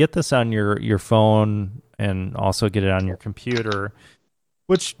 You can get this on your phone and also get it on your computer,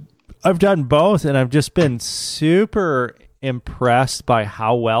 which I've done both, and I've just been super impressed by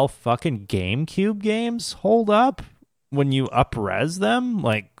how well fucking GameCube games hold up when you up-res them.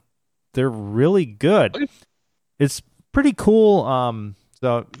 Like, they're really good. It's pretty cool.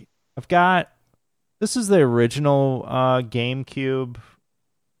 So I've got... This is the original GameCube.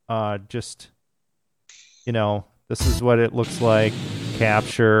 This is what it looks like.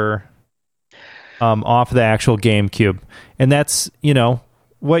 Capture off the actual GameCube. And that's,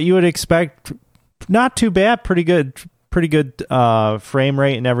 what you would expect. Not too bad. Pretty good frame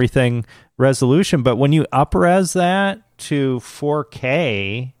rate and everything, resolution. But when you up-res that to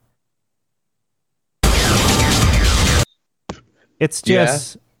 4K, it's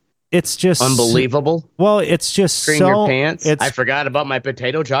just... Yeah. It's just unbelievable. Well, it's just String your pants. I forgot about my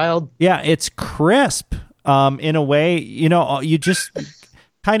potato child. Yeah, it's crisp. In a way, you just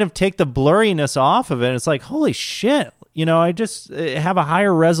kind of take the blurriness off of it. It's like, holy shit. I just have a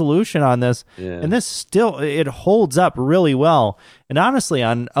higher resolution on this, and this still it holds up really well. And honestly,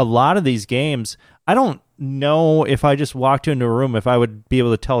 on a lot of these games, I don't know if I just walked into a room if I would be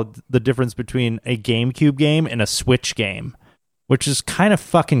able to tell the difference between a GameCube game and a Switch game. Which is kind of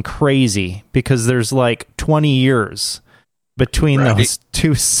fucking crazy because there's like 20 years between those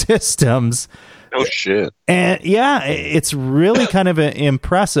two systems. Oh shit! And yeah, it's really kind of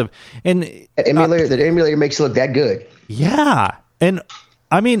impressive. And the emulator makes it look that good. Yeah, and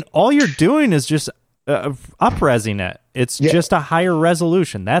I mean, all you're doing is just up-resing it. It's just a higher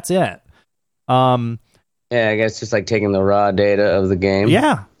resolution. That's it. I guess just like taking the raw data of the game.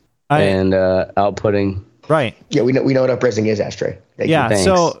 Yeah, and outputting. Right. Yeah, we know what up-resing is, Ashtray. Yeah. Thanks.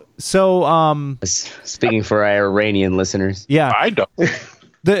 So speaking for our Iranian listeners. Yeah. I don't.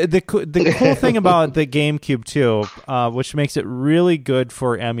 The cool thing about the GameCube too, which makes it really good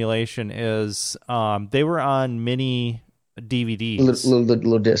for emulation, is they were on mini DVDs,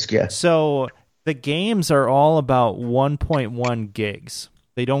 little disc. Yeah. So the games are all about 1.1 gigs.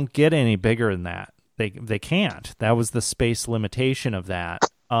 They don't get any bigger than that. They can't. That was the space limitation of that.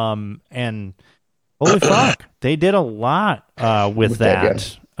 And holy fuck, they did a lot with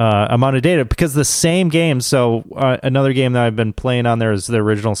that amount of data, because the same game. So another game that I've been playing on there is the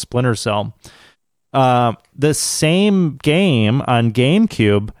original Splinter Cell. The same game on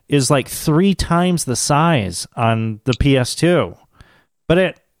GameCube is like 3 times the size on the PS2, but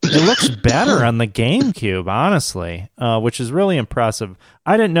it looks better on the GameCube, honestly, which is really impressive.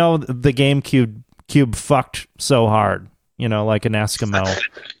 I didn't know the GameCube fucked so hard, like an Eskimo.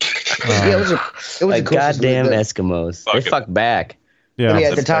 It was like goddamn Eskimos. They fuck back. Yeah.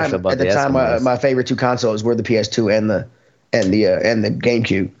 At the time, my favorite 2 consoles were the PS2 and the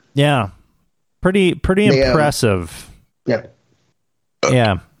GameCube. Yeah, pretty impressive. Yeah.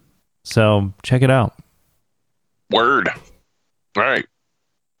 Yeah. So check it out. Word. All right,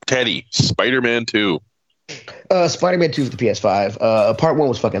 Teddy. Spider-Man 2. Spider-Man 2 for the PS5. Part 1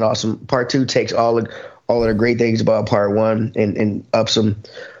 was fucking awesome. Part 2 takes all of the great things about Part 1 and ups them.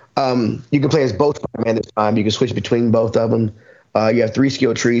 You can play as both Spider-Man this time. You can switch between both of them. You have 3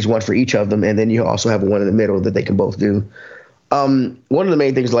 skill trees, one for each of them, and then you also have one in the middle that they can both do. One of the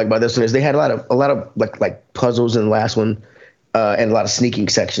main things I like about this one is they had a lot of like puzzles in the last one, and a lot of sneaking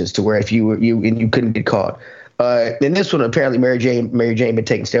sections to where if you couldn't get caught. In this one, apparently Mary Jane been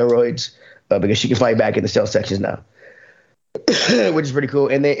taking steroids because she can fight back in the stealth sections now, which is pretty cool.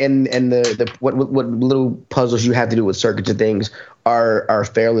 And the what little puzzles you have to do with circuits and things are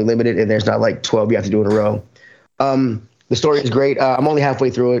fairly limited, and there's not like 12 you have to do in a row. The story is great. I'm only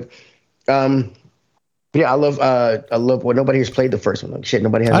halfway through it. Yeah, I love. Well, nobody here's played the first one. Like, shit,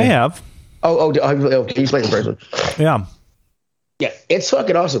 nobody has. I have. Oh, you played the first one? Yeah. Yeah, it's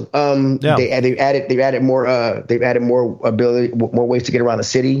fucking awesome. Yeah. They've added more ability, more ways to get around the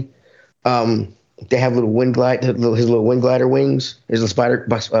city. They have little his little wind glider wings, his little spider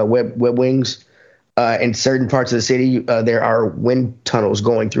web wings. In certain parts of the city, there are wind tunnels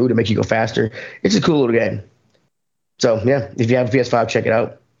going through to make you go faster. It's a cool little game. So yeah, if you have a PS5, check it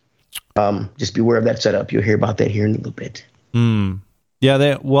out. Just beware of that setup. You'll hear about that here in a little bit. Yeah,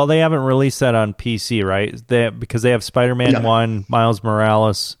 they haven't released that on PC, right? Because they have Spider-Man 1, Miles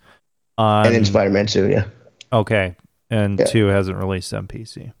Morales, and then Spider-Man 2, yeah. Okay, and 2 hasn't released on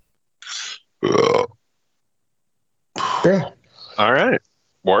PC. Yeah. All right.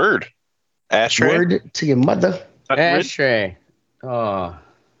 Word. Ashtray. Word to your mother. Ashtray. Oh.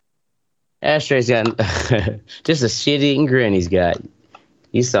 Ashtray's got just a shit-eating grin he's got.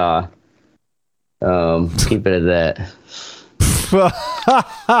 You saw. Keep it at that. What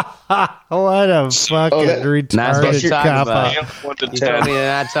a fucking retarded not supposed to talk cop about out. it. You told me to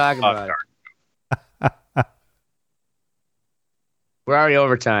not talk about it. We're already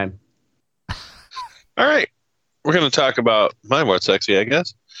over time. All right. We're going to talk about my What's Sexy, I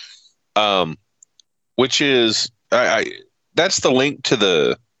guess. Which is that's the link to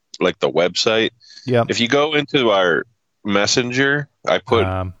the website. Yeah. If you go into our Messenger, I put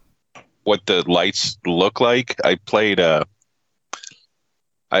what the lights look like. I played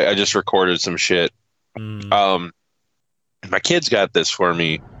I just recorded some shit. My kids got this for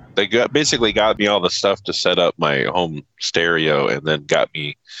me. They basically got me all the stuff to set up my home stereo, and then got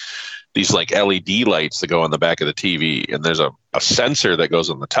me these like LED lights that go on the back of the TV. And there's a sensor that goes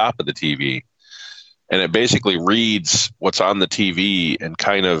on the top of the TV, and it basically reads what's on the TV and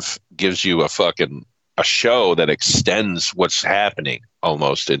kind of gives you a show that extends what's happening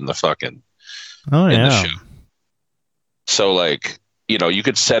almost in the fucking in the show. So like, you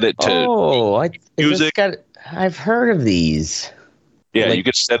could set it to music. I've heard of these. Yeah, you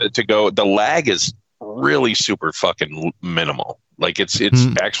could set it to go. The lag is really super fucking minimal. Like it's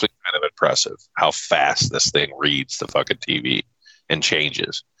actually kind of impressive how fast this thing reads the fucking TV and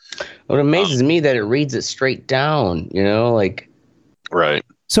changes. Well, it amazes me that it reads it straight down, Right.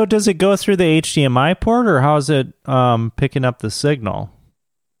 So does it go through the HDMI port, or how is it picking up the signal?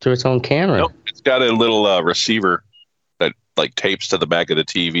 Through its own camera. Nope, it's got a little receiver that like tapes to the back of the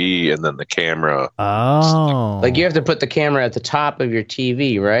TV, and then the camera. Oh. Like you have to put the camera at the top of your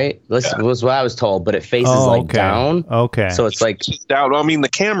TV, right? This was what I was told, but it faces down. Okay. So it's like down. I mean, the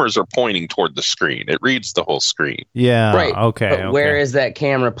cameras are pointing toward the screen. It reads the whole screen. Yeah. Right. Okay. But where is that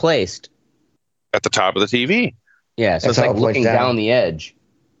camera placed? At the top of the TV. Yeah. So it's like looking down the edge.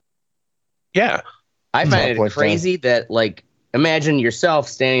 Yeah. I find it crazy that like, imagine yourself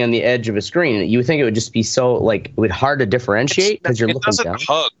standing on the edge of a screen. You would think it would just be so like hard to differentiate because you're looking down.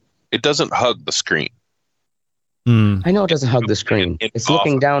 It doesn't hug the screen. I know it doesn't hug the screen. It's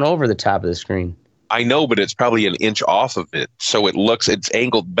looking down over the top of the screen. I know, but it's probably an inch off of it, so it's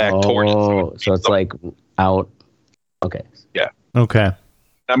angled back towards. Oh, so it's like out. Okay. Yeah. Okay.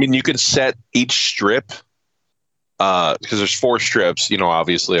 I mean, you can set each strip because there's 4 strips,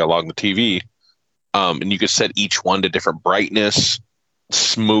 obviously along the TV. And you could set each one to different brightness,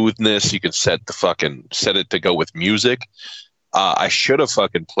 smoothness. You could set it to go with music. I should have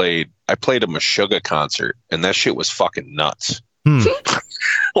fucking played a Meshuggah concert, and that shit was fucking nuts.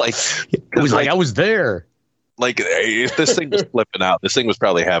 Like it was like I was there. Like if this thing was flipping out, this thing was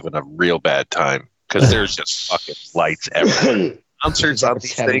probably having a real bad time because there's just fucking lights everywhere. Concerts on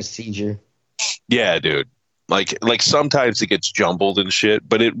these things. Yeah, dude. Like sometimes it gets jumbled and shit,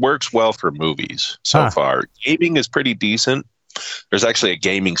 but it works well for movies so far. Gaming is pretty decent. There's actually a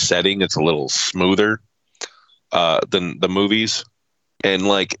gaming setting. It's a little smoother than the movies. And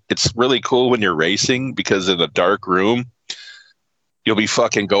like, it's really cool when you're racing because in a dark room, you'll be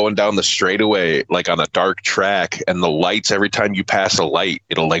fucking going down the straightaway, like on a dark track, and the lights, every time you pass a light,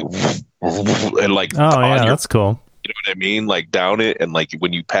 it'll like, and like, that's cool. You know what I mean? Like down it. And like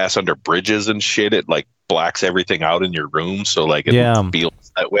when you pass under bridges and shit, it like blacks everything out in your room. So like, it feels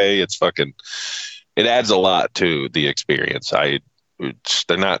that way, it's fucking. It adds a lot to the experience. They're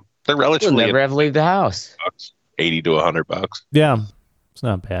relatively. You'll never have to leave the house. $80 to $100. Yeah, it's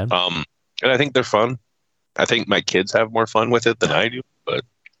not bad. And I think they're fun. I think my kids have more fun with it than I do, but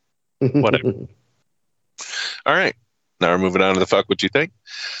whatever. All right, now we're moving on to the fuck what you think.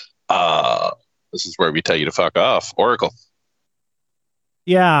 This is where we tell you to fuck off. Oracle.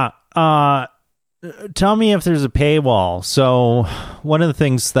 Yeah. Tell me if there's a paywall. So one of the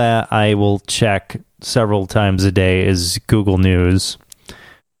things that I will check several times a day is Google News,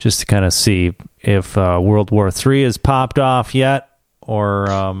 just to kind of see if World War III has popped off yet, or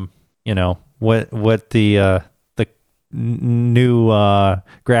what the new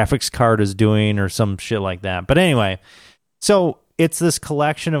graphics card is doing, or some shit like that. But anyway, so it's this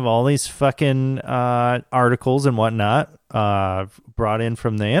collection of all these fucking articles and whatnot brought in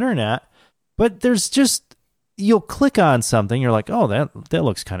from the internet. But there's just, you'll click on something, you're like, oh, that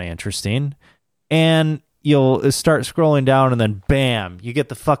looks kind of interesting. And you'll start scrolling down, and then bam, you get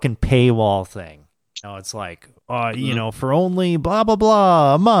the fucking paywall thing. It's like, for only blah, blah,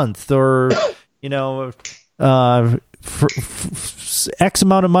 blah a month, or, for X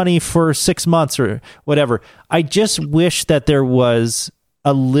amount of money for 6 months or whatever. I just wish that there was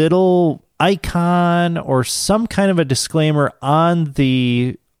a little icon or some kind of a disclaimer on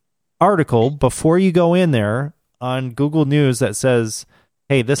the article before you go in there on Google News that says,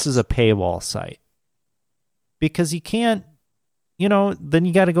 hey, this is a paywall site. Because you can't, then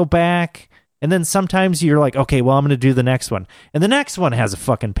you got to go back. And then sometimes you're like, okay, well, I'm going to do the next one. And the next one has a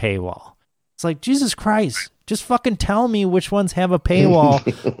fucking paywall. It's like, Jesus Christ, just fucking tell me which ones have a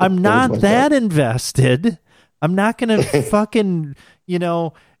paywall. I'm not that invested. I'm not going to fucking,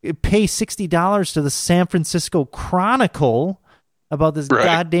 pay $60 to the San Francisco Chronicle about this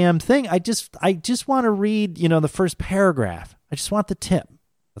goddamn thing. I just want to read, the first paragraph. I just want the tip.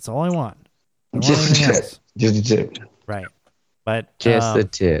 That's all I want. Just a tip. Right. But just the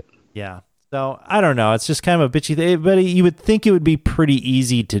tip. Yeah. So I don't know. It's just kind of a bitchy thing, but you would think it would be pretty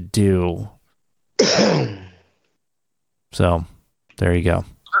easy to do. So there you go.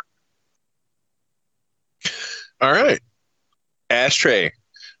 All right. Ashtray.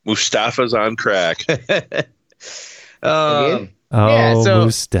 Mustafa's on crack. Yeah, so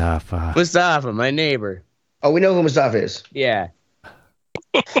Mustafa, my neighbor. Oh, we know who Mustafa is. Yeah.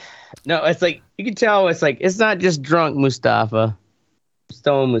 No, it's like, you can tell it's like, it's not just drunk Mustafa,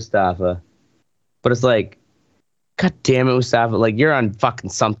 stone Mustafa, but it's like, God damn it, Mustafa, like, you're on fucking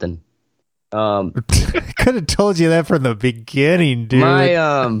something. I could have told you that from the beginning, dude.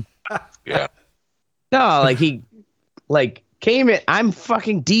 Yeah. No, like, he, like, came in, I'm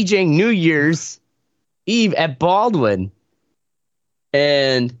fucking DJing New Year's Eve at Baldwin,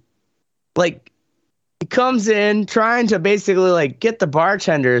 and, like, he comes in trying to basically, like, get the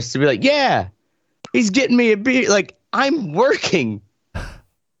bartenders to be like, yeah, he's getting me a beer. Like, I'm working.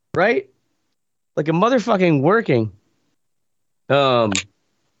 Right? Like a motherfucking working. And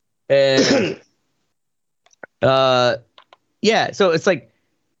yeah, so it's like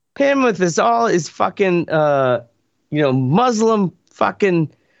him with this all his fucking Muslim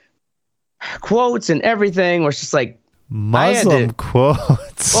fucking quotes and everything, where it's just like Muslim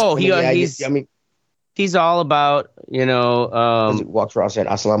quotes. Oh, he's all about, Does he walks around saying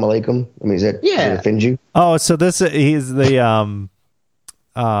Assalamu alaikum? I mean, does it offend you? Oh, so he's the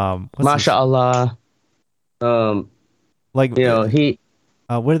MashaAllah. Like, he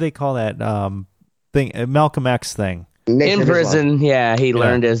what do they call that thing? Malcolm X thing. In prison, yeah, he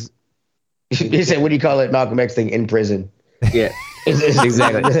learned his. He said, "What do you call it, Malcolm X thing in prison?" Yeah,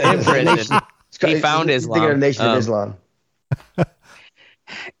 exactly. In prison, he found Islam. The Nation of Islam.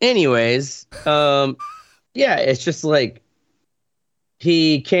 Anyways, yeah, it's just like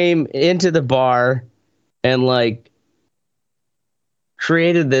he came into the bar and like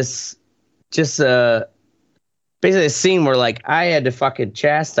created this just basically a scene where like I had to fucking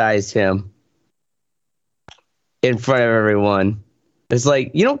chastise him in front of everyone. It's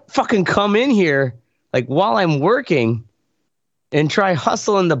like, you don't fucking come in here like while I'm working and try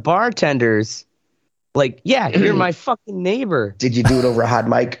hustling the bartenders. Like, yeah, you're my fucking neighbor. Did you do it over a hot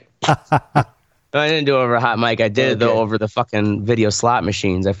mic? No, I didn't do it over a hot mic. I did it though over the fucking video slot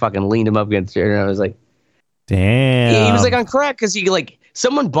machines. I fucking leaned him up against it, and I was like, damn. He was like on crack because he like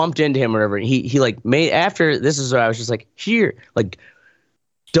someone bumped into him or whatever. He like made after this is what I was just like, here, like,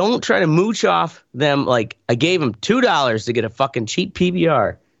 don't try to mooch off them. Like, I gave him $2 to get a fucking cheap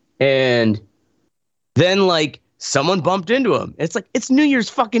PBR, and then like someone bumped into him. It's like, it's New Year's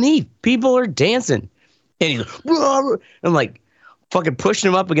fucking Eve. People are dancing. And he's like, "Rah." I'm like, fucking pushing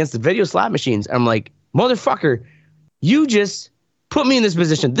him up against the video slot machines. I'm like, motherfucker, you just put me in this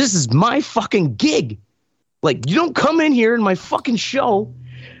position. This is my fucking gig. Like, you don't come in here in my fucking show.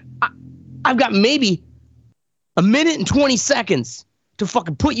 I've got maybe a minute and 20 seconds to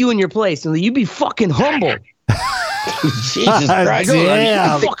fucking put you in your place, and you be fucking humble. Jesus Christ!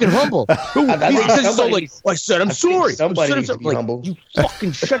 Damn. Fucking humble. I said, I'm sorry. Somebody needs to I'm be humble. You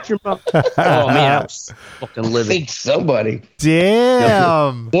fucking shut your mouth. Oh man, I'm fucking I living. think somebody.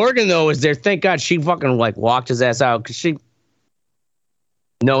 Damn. Morgan though is there. Thank God she fucking like walked his ass out because she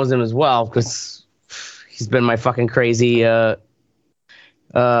knows him as well because he's been my fucking crazy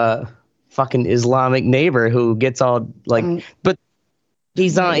fucking Islamic neighbor who gets all like, but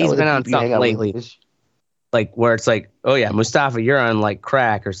he's been on something lately. Like where it's like, oh yeah, Mustafa, you're on like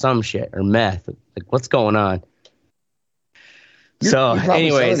crack or some shit or meth. Like what's going on? So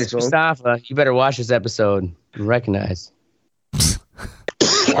anyways, Mustafa, you better watch this episode and recognize.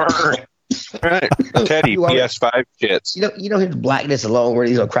 All right. Teddy, PS5 shits. You know his blackness alone, where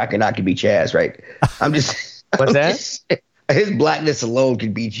he's on crack and not can beat Chaz, right? I'm just. What's that? His blackness alone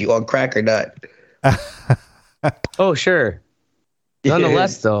can beat you on crack or not. Oh sure.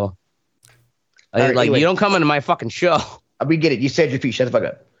 Nonetheless, though. Right, like anyway. you don't come into my fucking show. We get it. You said your piece. Shut the fuck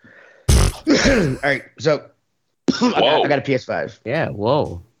up. All right, so I got a PS5. Yeah,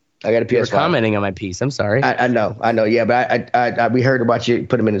 whoa. I got a PS5. You were commenting on my piece. I'm sorry. I know. Yeah, but I we heard about you.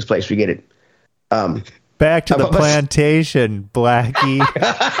 Put him in his place. We get it. Back to the plantation, Blackie.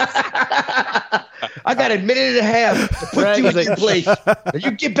 I got a minute and a half to put you in your place. Now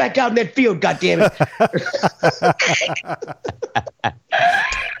you get back out in that field, goddammit.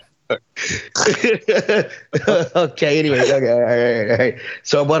 Okay, anyway. Okay, all right.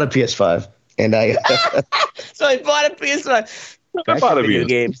 So I bought a PS5. And I So I bought a PS5. I bought a video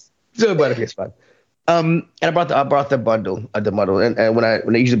games. So I bought a PS5. And I brought the bundle, and when I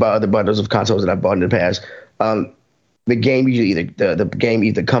usually buy other bundles of consoles that I've bought in the past, the game usually the game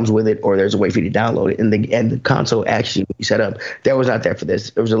either comes with it or there's a way for you to download it. And the console actually when you set up, that was not there for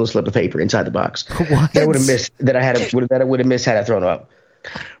this. There was a little slip of paper inside the box. What? That I would have missed that I would have missed had I thrown it up.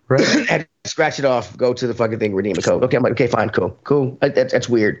 Right. I had to scratch it off, go to the fucking thing, redeem the code. Okay, I'm like, okay, fine, cool. That's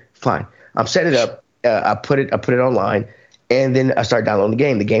weird. Fine. I'm set it up. I put it online. And then I started downloading the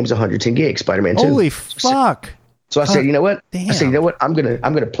game. The game's 110 gigs, Spider-Man 2. Holy fuck. So I said, you know what? Damn. I said, you know what? I'm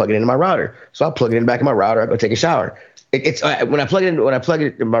gonna plug it into my router. So I'll plug it in the back of my router. I go take a shower. When I plug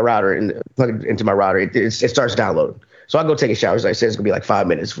it in my router and plug it into my router, it starts downloading. So I go take a shower. As I said, it's gonna be like 5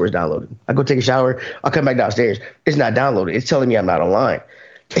 minutes before it's downloaded. I go take a shower. I'll come back downstairs. It's not downloaded. It's telling me I'm not online.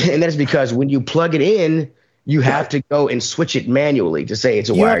 And that's because when you plug it in, you have to go and switch it manually to say it's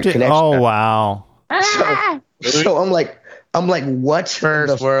a wired connection. Oh wow. So I'm like, what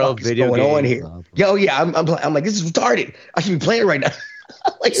First the world fuck is video going game. on here? Yo, yeah, I'm like, this is retarded. I should be playing right now.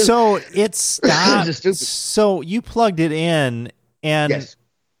 Like, So it stopped. This is stupid. So you plugged it in, and yes.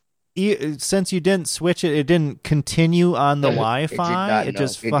 since you didn't switch it, it didn't continue on the It did Wi-Fi. not, It no.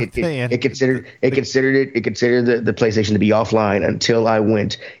 just fucked the It considered the PlayStation to be offline until I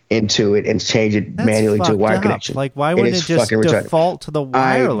went into it and changed it That's manually to a fucked wired up. connection. Like, why It wouldn't is it just fucking retarded. default to the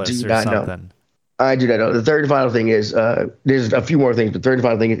wireless or something? I do not know. The third and final thing is there's a few more things. But the third and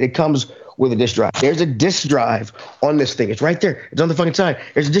final thing is it comes with a disk drive. There's a disk drive on this thing. It's right there. It's on the fucking side.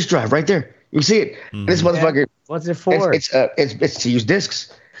 There's a disk drive right there. You can see it. And this motherfucker. What's it for? It's to use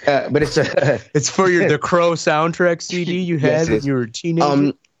discs. But it's It's for the Crow soundtrack CD you had when you were a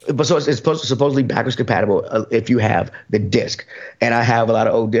teenager. But so it's supposedly backwards compatible if you have the disc. And I have a lot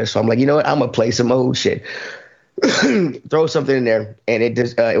of old discs. So I'm like, you know what? I'm gonna play some old shit. Throw something in there, and it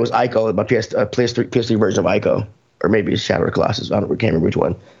was Ico, my PS3 version of Ico, or maybe it's Shadow of the Colossus. I can't remember which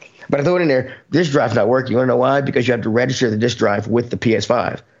one. But I throw it in there. Disk drive's not working. You want to know why? Because you have to register the disk drive with the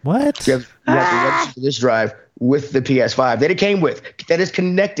PS5. What? You have to register the disk drive with the PS5 that it came with, that is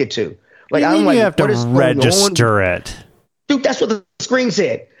connected to. Like, I'm like, you have to what is register it. Dude, that's what the screen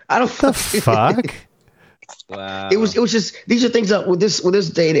said. I don't The fuck? Wow. It was just these are things up with this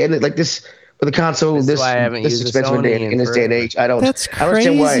day and like this with the console. This is This why I haven't used expensive the Sony in this day and age. I don't. That's I don't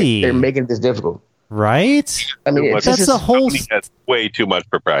understand why crazy. they're making this difficult. Right? I mean, That's it's the whole. Sony has way too much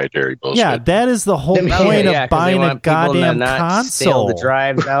proprietary bullshit. Yeah, that is the whole Them- point yeah, of buying a goddamn Steal console. the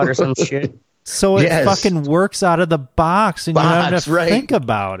drives out or some shit. So it Yes. fucking works out of the box, and you don't have to right. think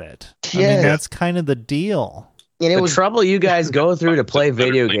about it. I Yeah. mean, that's kind of the deal. And it The was trouble you guys go through to play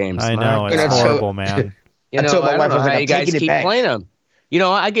video games. I know, My it's And so- horrible, man. You I know, told my I wife, don't know I was like, how I'm you guys taking it keep back. playing them. You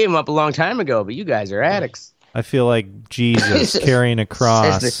know, I gave them up a long time ago, but you guys are addicts. I feel like Jesus carrying a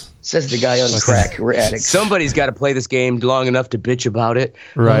cross. says the guy on the crack. We're addicts. Somebody's got to play this game long enough to bitch about it.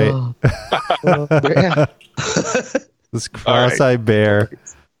 Right. Yeah. This cross I bear.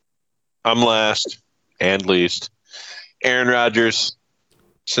 I'm last and least. Aaron Rodgers,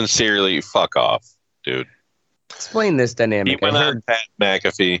 sincerely, fuck off, dude. Explain this dynamic. He went on Pat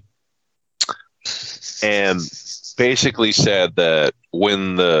McAfee and basically said that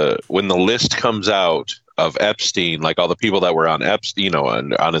when the list comes out of Epstein, like all the people that were on Epstein,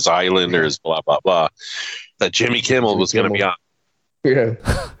 on his island or his blah blah blah, that Jimmy Kimmel was going to be on. Yeah.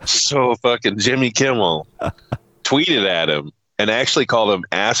 So fucking Jimmy Kimmel tweeted at him and actually called him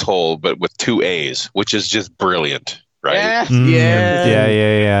asshole, but with 2 A's, which is just brilliant, right?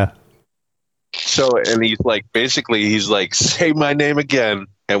 Yeah. So, and he's like, say my name again,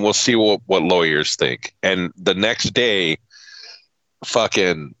 and we'll see what lawyers think. And the next day,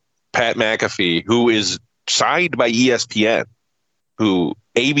 fucking Pat McAfee, who is signed by ESPN, who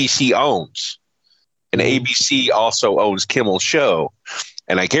ABC owns, and ABC also owns Kimmel's show,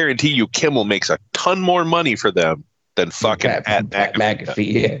 and I guarantee you Kimmel makes a ton more money for them than fucking Pat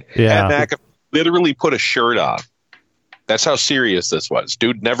McAfee. Yeah. Pat McAfee literally put a shirt on. That's how serious this was.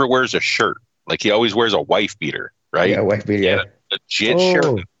 Dude never wears a shirt. Like, he always wears a wife beater, right? Yeah, wife beater. Yeah. Legit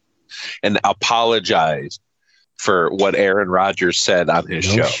shirt. And apologized for what Aaron Rodgers said on his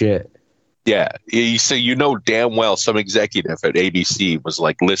show. Shit. Yeah. So damn well some executive at ABC was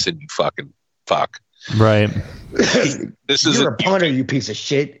like, listen, you fucking fuck. Right. You're a punter, you piece of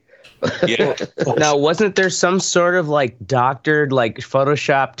shit. Yeah. Now, wasn't there some sort of like doctored, like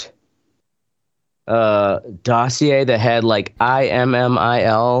photoshopped dossier that had like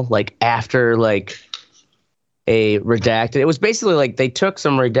IMMIL like after like a redacted? It was basically like they took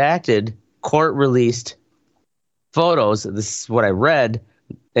some redacted court released photos. This is what I read,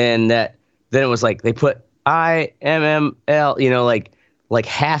 and that then it was like they put IMML, like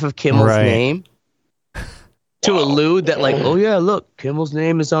half of Kimmel's name to allude that like, oh yeah, look, Kimmel's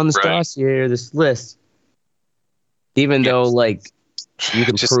name is on this dossier or this list, even though like you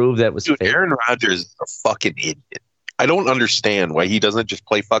can prove that was fake. Aaron Rodgers is a fucking idiot. I don't understand why he doesn't just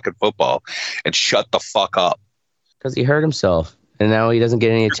play fucking football and shut the fuck up. Because he hurt himself, and now he doesn't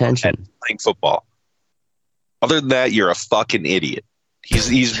get any attention. Playing football. Other than that, you're a fucking idiot.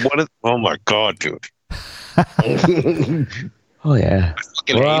 He's one of. Oh my god, dude. Oh yeah. I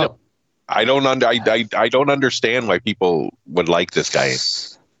fucking hate him. I don't understand why people would like this guy.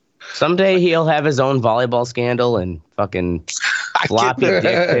 Someday he'll have his own volleyball scandal and fucking floppy dick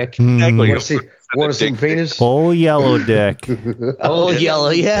pic. Exactly. Want to see penis? Oh, yellow dick. Oh, yellow.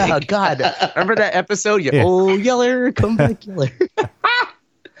 Yeah. God. Remember that episode? Oh, yeller. Come back, yeller.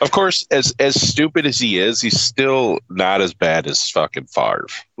 Of course, as stupid as he is, he's still not as bad as fucking Favre.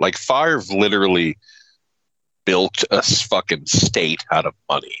 Like, Favre literally built a fucking state out of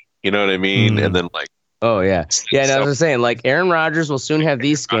money. You know what I mean? And then like, oh yeah, yeah. And I was saying, like, Aaron Rodgers will soon have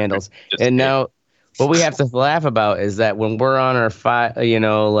these scandals, and now what we have to laugh about is that when we're on our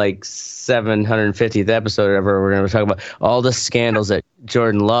 750th episode, or whatever, we're going to talk about all the scandals that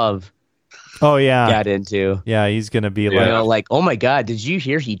Jordan Love. Oh yeah, got into. Yeah, he's going to be like, oh my god, did you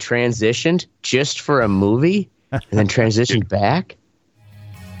hear he transitioned just for a movie and then transitioned back?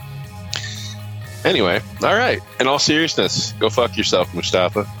 Anyway, all right. In all seriousness, go fuck yourself,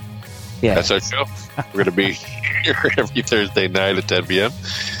 Mustafa. Yeah. That's our show. We're going to be here every Thursday night at 10 p.m.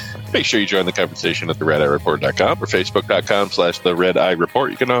 Make sure you join the conversation at theredeyereport.com or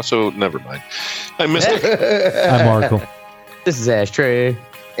facebook.com/theredeyereport. You can also, never mind. I'm Mystic. I'm Markle. This is Ashtray.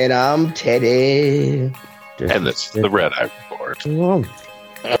 And I'm Teddy. And that's the Red Eye Report.